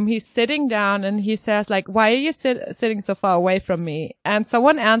the room. He's sitting down and he says like, why are you sitting so far away from me? And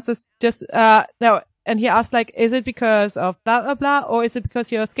someone answers just, no. And he asks like, is it because of blah, blah, blah, or is it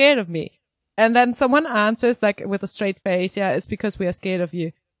because you're scared of me? And then someone answers like with a straight face, yeah, it's because we are scared of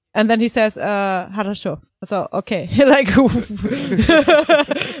you. And then he says, хорошо. So, okay. Like,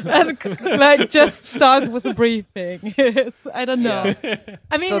 and like just starts with a briefing. It's, I don't know. Yeah.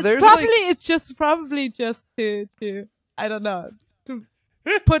 I mean, So it's there's, probably just to, I don't know, to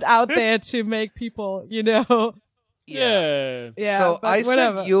put out there to make people, you know. Yeah. Yeah. So but I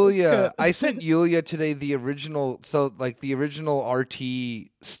whatever. sent Yulia. It's good. I sent Yulia today the original. So like the original RT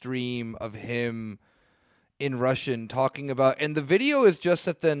stream of him in Russian talking about, and the video is just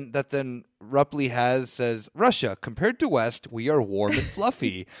that then Rupley says Russia compared to West, we are warm and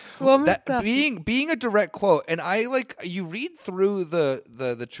fluffy. Warm and That fluffy. being a direct quote, and I like you read through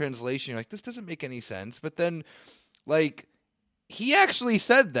the translation, you're like this doesn't make any sense, but then like. He actually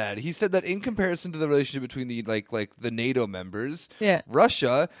said that. He said that in comparison to the relationship between the like the NATO members, Yeah.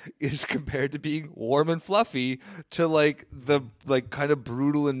 Russia is compared to being warm and fluffy to like the like kind of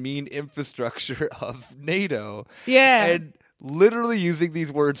brutal and mean infrastructure of NATO. Yeah. And literally using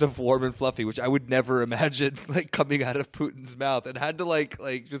these words of warm and fluffy, which I would never imagine like coming out of Putin's mouth, and had to like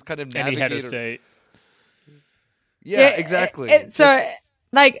just kind of And navigate. he had to say, Yeah, exactly. So,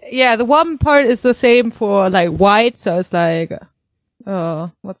 like, yeah, the one part is the same for like white. So it's like,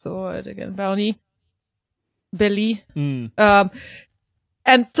 what's the word again? Billy.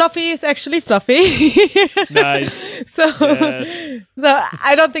 And fluffy is actually fluffy. nice. So, Yes. so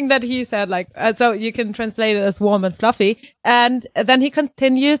I don't think that he said like, so you can translate it as warm and fluffy. And then he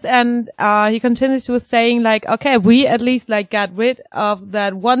continues with saying like, okay, we at least like got rid of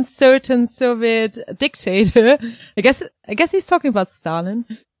that one certain Soviet dictator. I guess he's talking about Stalin.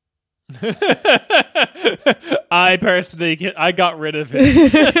 I personally, I got rid of him.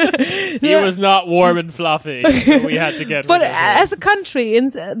 He was not warm and fluffy, so we had to get But rid of him. as a country,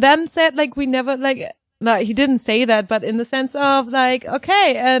 and then said like we never like. No, he didn't say that, but in the sense of like,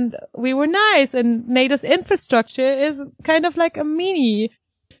 okay, and we were nice, and NATO's infrastructure is kind of like a mini,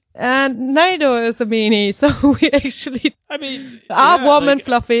 and NATO is a mini, so we actually I mean, are yeah, warm like, and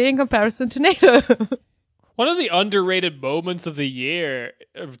fluffy in comparison to NATO. one of the underrated moments of the year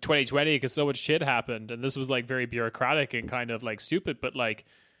of 2020, because so much shit happened, and this was like very bureaucratic and kind of like stupid, but like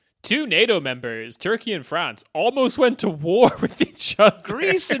two NATO members, Turkey and France, almost went to war with each other.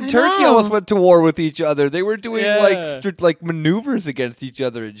 Greece and I Turkey know. almost went to war with each other. They were doing Yeah. like maneuvers against each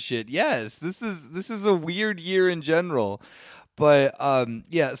other and shit. Yes, this is a weird year in general. But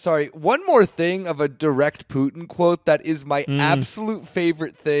yeah, sorry. One more thing of a direct Putin quote that is my absolute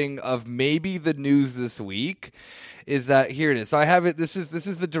favorite thing of maybe the news this week is that here it is. So I have it. This is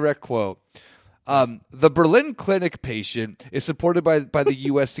the direct quote. The Berlin clinic patient is supported by the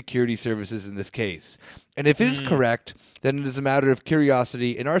U.S. security services in this case. And if it is correct, then it is a matter of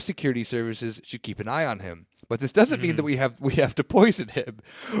curiosity, and our security services should keep an eye on him. But this doesn't mean that we have to poison him.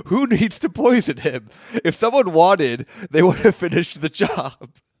 Who needs to poison him? If someone wanted, they would have finished the job.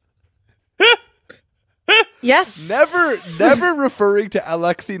 Yes. Never referring to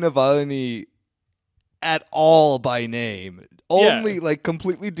Alexei Navalny at all by name. Only like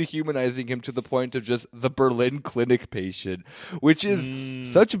completely dehumanizing him to the point of just the Berlin clinic patient, which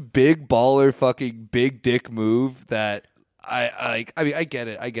is such a big baller fucking big dick move that I mean I get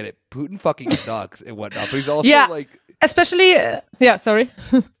it. Putin fucking sucks and whatnot, but he's also Yeah. like Especially, yeah, sorry.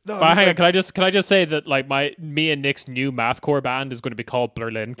 But hang on, can I just say that like me and Nick's new mathcore band is going to be called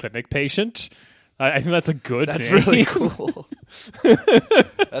Berlin Clinic Patient. I think that's a good That's name. really cool.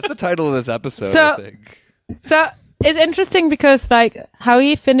 That's the title of this episode, So- I think. So it's interesting because like how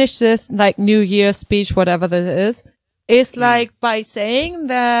he finished this like New Year's speech, whatever that is like by saying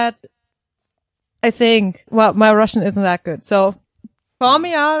that I think, well, my Russian isn't that good. So call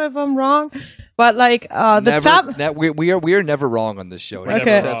me out if I'm wrong. But like, we are never wrong on this show. It Okay.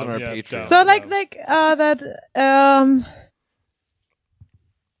 never says on our Yeah, Patreon. so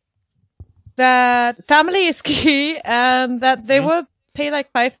that family is key and that they will pay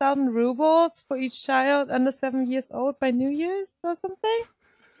like 5,000 rubles for each child under 7 years old by New Year's or something.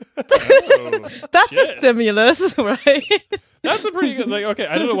 Oh, That's a shit. stimulus, right? That's a pretty good. Like, okay,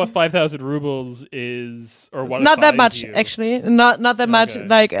 I don't know what 5,000 rubles is, or what. Not it that buys much, you. actually. Not that much. Okay.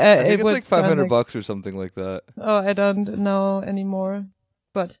 Like I think it it's would like $500 sound like- or something like that. Oh, I don't know anymore.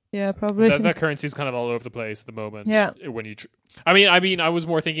 but yeah, probably. That currency's kind of all over the place at the moment. Yeah. When you, I mean, I was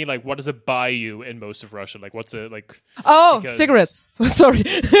more thinking like, what does it buy you in most of Russia? Like, what's it like? Oh, because- cigarettes. Sorry.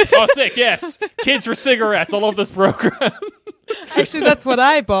 Oh, sick! Yes, kids for cigarettes. I love this program. Actually, that's what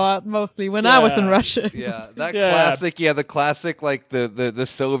I bought mostly when I was in Yeah. Russia. Yeah, that Yeah. classic. Yeah, the classic, like the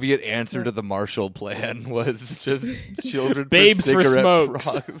Soviet answer to the Marshall Plan was just children Babes for cigarette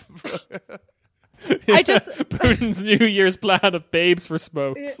smokes. I just Putin's New Year's plan of babes for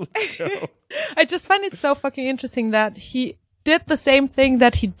smokes. Let's go. I just find it so fucking interesting that he did the same thing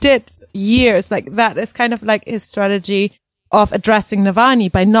that he did years. Like that is kind of like his strategy of addressing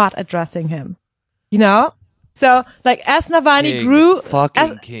Navalny by not addressing him. You know? So like as Navalny King, grew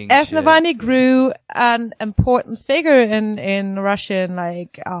fucking king as shit. Navalny grew an important figure in Russian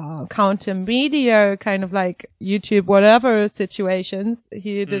like counter media kind of like YouTube whatever situations,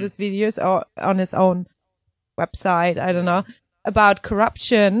 he did his videos or on his own website, I don't know, about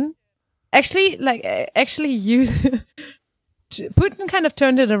corruption. Actually use Putin kind of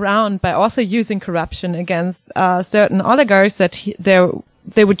turned it around by also using corruption against certain oligarchs that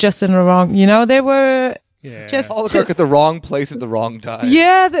they were just in the wrong, you know, they were Yeah. just Oligarch at the wrong place at the wrong time.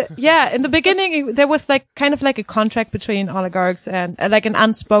 yeah, in the beginning there was like kind of like a contract between oligarchs and like an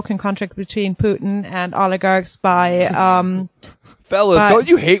unspoken contract between Putin and oligarchs by Fellas, But- don't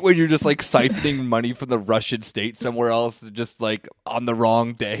you hate when you're just like siphoning money from the Russian state somewhere else, just like on the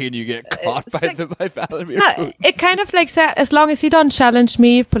wrong day, and you get caught by Vladimir no, Putin? it kind of like said, as long as you don't challenge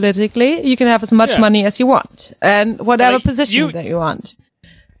me politically, you can have as much Yeah. money as you want and whatever Like, position that you want.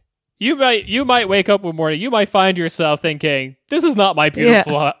 You might wake up one morning. You might find yourself thinking, "This is not my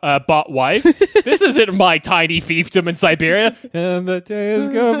beautiful bot wife. This isn't my tiny fiefdom in Siberia." And the days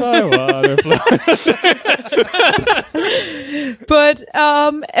go by water flow. But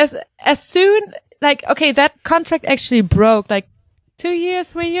as soon like okay, that contract actually broke like 3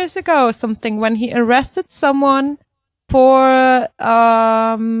 years ago or something when he arrested someone for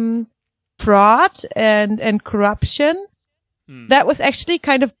fraud and corruption. That was actually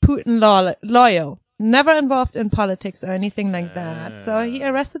kind of Putin loyal, never involved in politics or anything like that. So he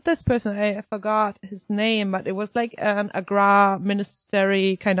arrested this person. I forgot his name, but it was like an agrar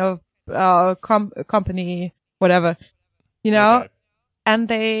ministry kind of company, whatever, you know. Okay.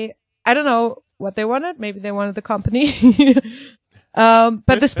 And I don't know what they wanted. Maybe they wanted the company.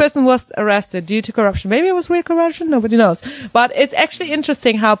 But this person was arrested due to corruption. Maybe it was real corruption. Nobody knows. But it's actually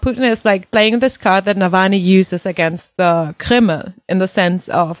interesting how Putin is like playing this card that Navalny uses against the Kremlin in the sense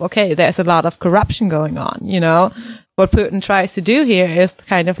of, okay, there's a lot of corruption going on, you know. What Putin tries to do here is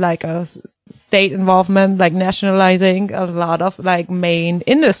kind of like a state involvement, like nationalizing a lot of like main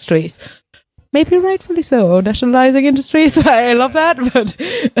industries. Maybe rightfully so, nationalizing industries. I love that, but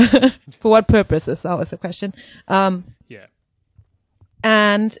for what purpose is always a question. Yeah.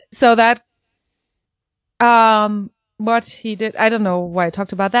 And so that, what he did, I don't know why I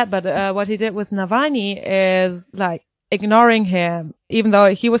talked about that, but, what he did with Navalny is like ignoring him, even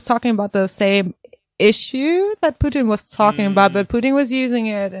though he was talking about the same issue that Putin was talking about, but Putin was using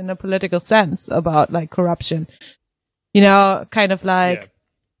it in a political sense about like corruption, you know, kind of like,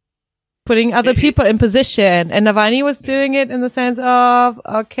 putting other people in position. And Navalny was doing it in the sense of,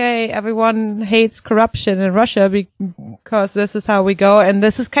 okay, everyone hates corruption in Russia because this is how we go. And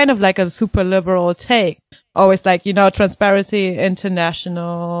this is kind of like a super liberal take. Always like, you know, Transparency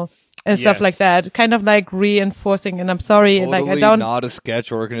International and stuff Yes. like that. Kind of like reinforcing. And I'm sorry, Totally like not a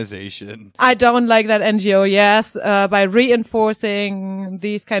sketch organization. I don't like that NGO, yes, by reinforcing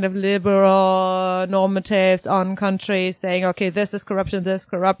these kind of liberal normatives on countries saying, okay, this is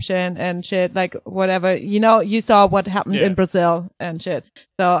corruption and shit, like whatever. You know, you saw what happened in Brazil and shit.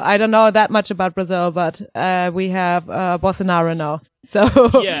 So I don't know that much about Brazil, but, we have, Bolsonaro now. So.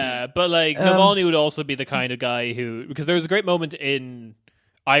 Yeah, but like Navalny would also be the kind of guy who, because there was a great moment in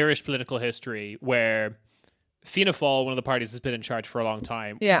Irish political history where Fianna Fáil, one of the parties that's been in charge for a long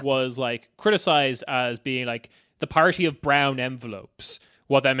time, was like criticized as being like the party of brown envelopes.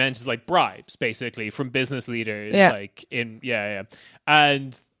 What that meant is like bribes, basically, from business leaders. Like and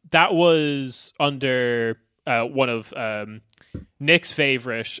that was under one of Nick's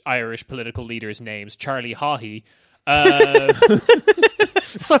favorite Irish political leaders' names, Charlie Haughey. He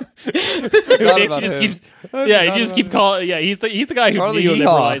just keep calling. Yeah, he's the guy who Charlie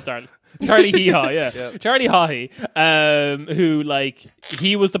neoliberalized Ireland. Charlie Hee-Haw, yeah. Charlie Haughey, who like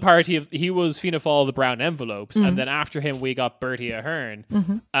he was Fianna Fáil, the brown envelopes, and then after him we got Bertie Ahern,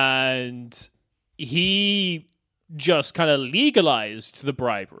 and he just kind of legalized the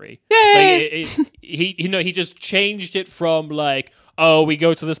bribery. Like, he just changed it from like, oh, we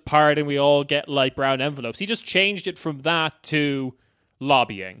go to this part and we all get like brown envelopes. He just changed it from that to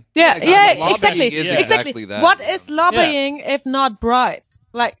lobbying. Yeah, Yeah, lobbying exactly. is Yeah. exactly that. What is lobbying if not bribes?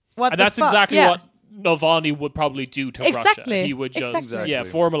 Like, what And the that's fuck? exactly Yeah. what Navalny would probably do to Exactly. Russia. He would just Exactly.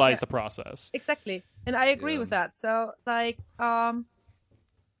 formalize the process. Exactly. And I agree Yeah. with that. So, like,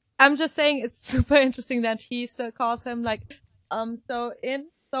 I'm just saying it's super interesting that he still calls him, like, so in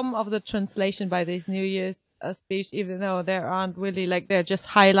some of the translation by this New Year's speech, even though there aren't really, like, they're just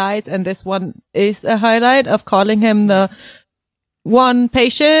highlights, and this one is a highlight of calling him the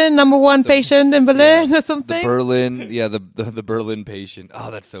number one patient in Berlin or something. The Berlin, the Berlin patient.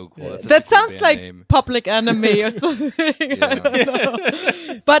 Oh, that's so cool. That's such That a cool sounds band like name. Public Enemy or something. I don't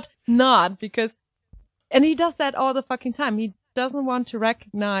know. But not because, and he does that all the fucking time. He doesn't want to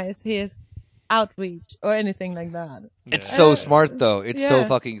recognize his outreach or anything like that. It's so smart though. It's so Yeah.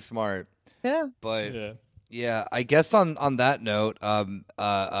 fucking smart. Yeah. But Yeah. yeah, I guess on that note,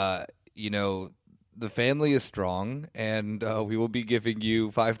 you know, the family is strong, and we will be giving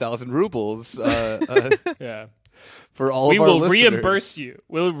you 5,000 rubles Yeah. for all We of our will listeners. reimburse you.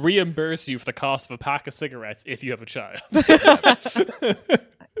 We'll reimburse you for the cost of a pack of cigarettes if you have a child.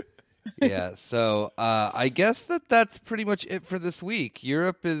 Yeah, so I guess that's pretty much it for this week.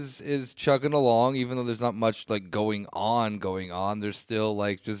 Europe is chugging along, even though there's not much like going on. There's still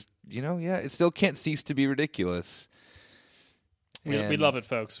like just it still can't cease to be ridiculous. We And love it,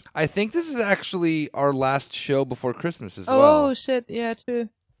 folks. I think this is actually our last show before Christmas as Oh well. shit! Yeah, true.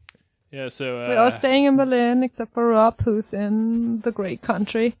 Yeah, so We're all staying in Berlin except for Rob, who's in the great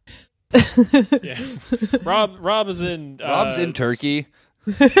country. yeah. Rob is in Rob's in Turkey.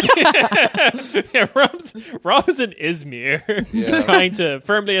 Yeah, Rob is in Izmir, Yeah. trying to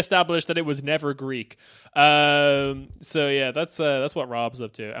firmly establish that it was never Greek. So yeah, that's what Rob's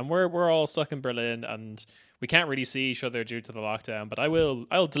up to, and we're all stuck in Berlin, and we can't really see each other due to the lockdown. But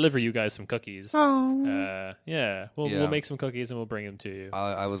I'll deliver you guys some cookies. Oh. We'll make some cookies and we'll bring them to you.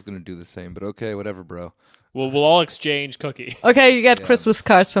 I was gonna do the same, but okay, whatever, bro. We'll all exchange cookies. Okay, you get Christmas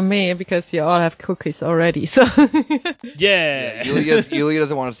cards from me because you all have cookies already. So Yeah. Yulia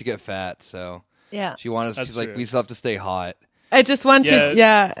doesn't want us to get fat, so yeah, she wants us. That's She's like, true. we still have to stay hot. I just want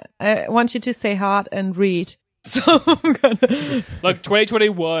Yeah. I want you to stay hot and read. So I'm gonna. Like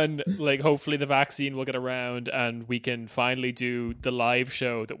 2021, like hopefully the vaccine will get around and we can finally do the live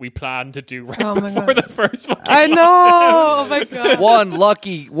show that we planned to do right Oh my before God. the first fucking I know. lockdown. Oh my god. One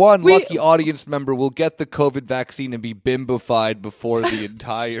lucky audience member will get the COVID vaccine and be bimbofied before the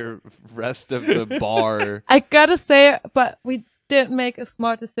entire rest of the bar. I gotta say, but we didn't make a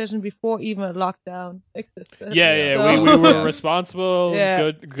smart decision before even a lockdown existed. Yeah, So- we were responsible, Yeah.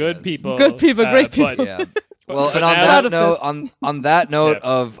 good people. Good people, great but- people. Yeah. Well, but and on now- that Out of note, this. on that note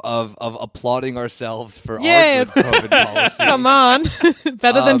Yeah. of applauding ourselves for Yeah. our good COVID policy. Come on,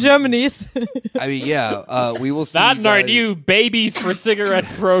 better than Germany's. I mean, yeah, we will see That you and our guys- new Babies for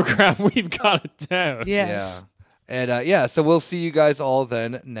Cigarettes program, we've got it down. Yeah. Yeah. And so we'll see you guys all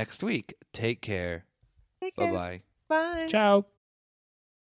then next week. Take care. Take care. Bye-bye. Bye. Ciao.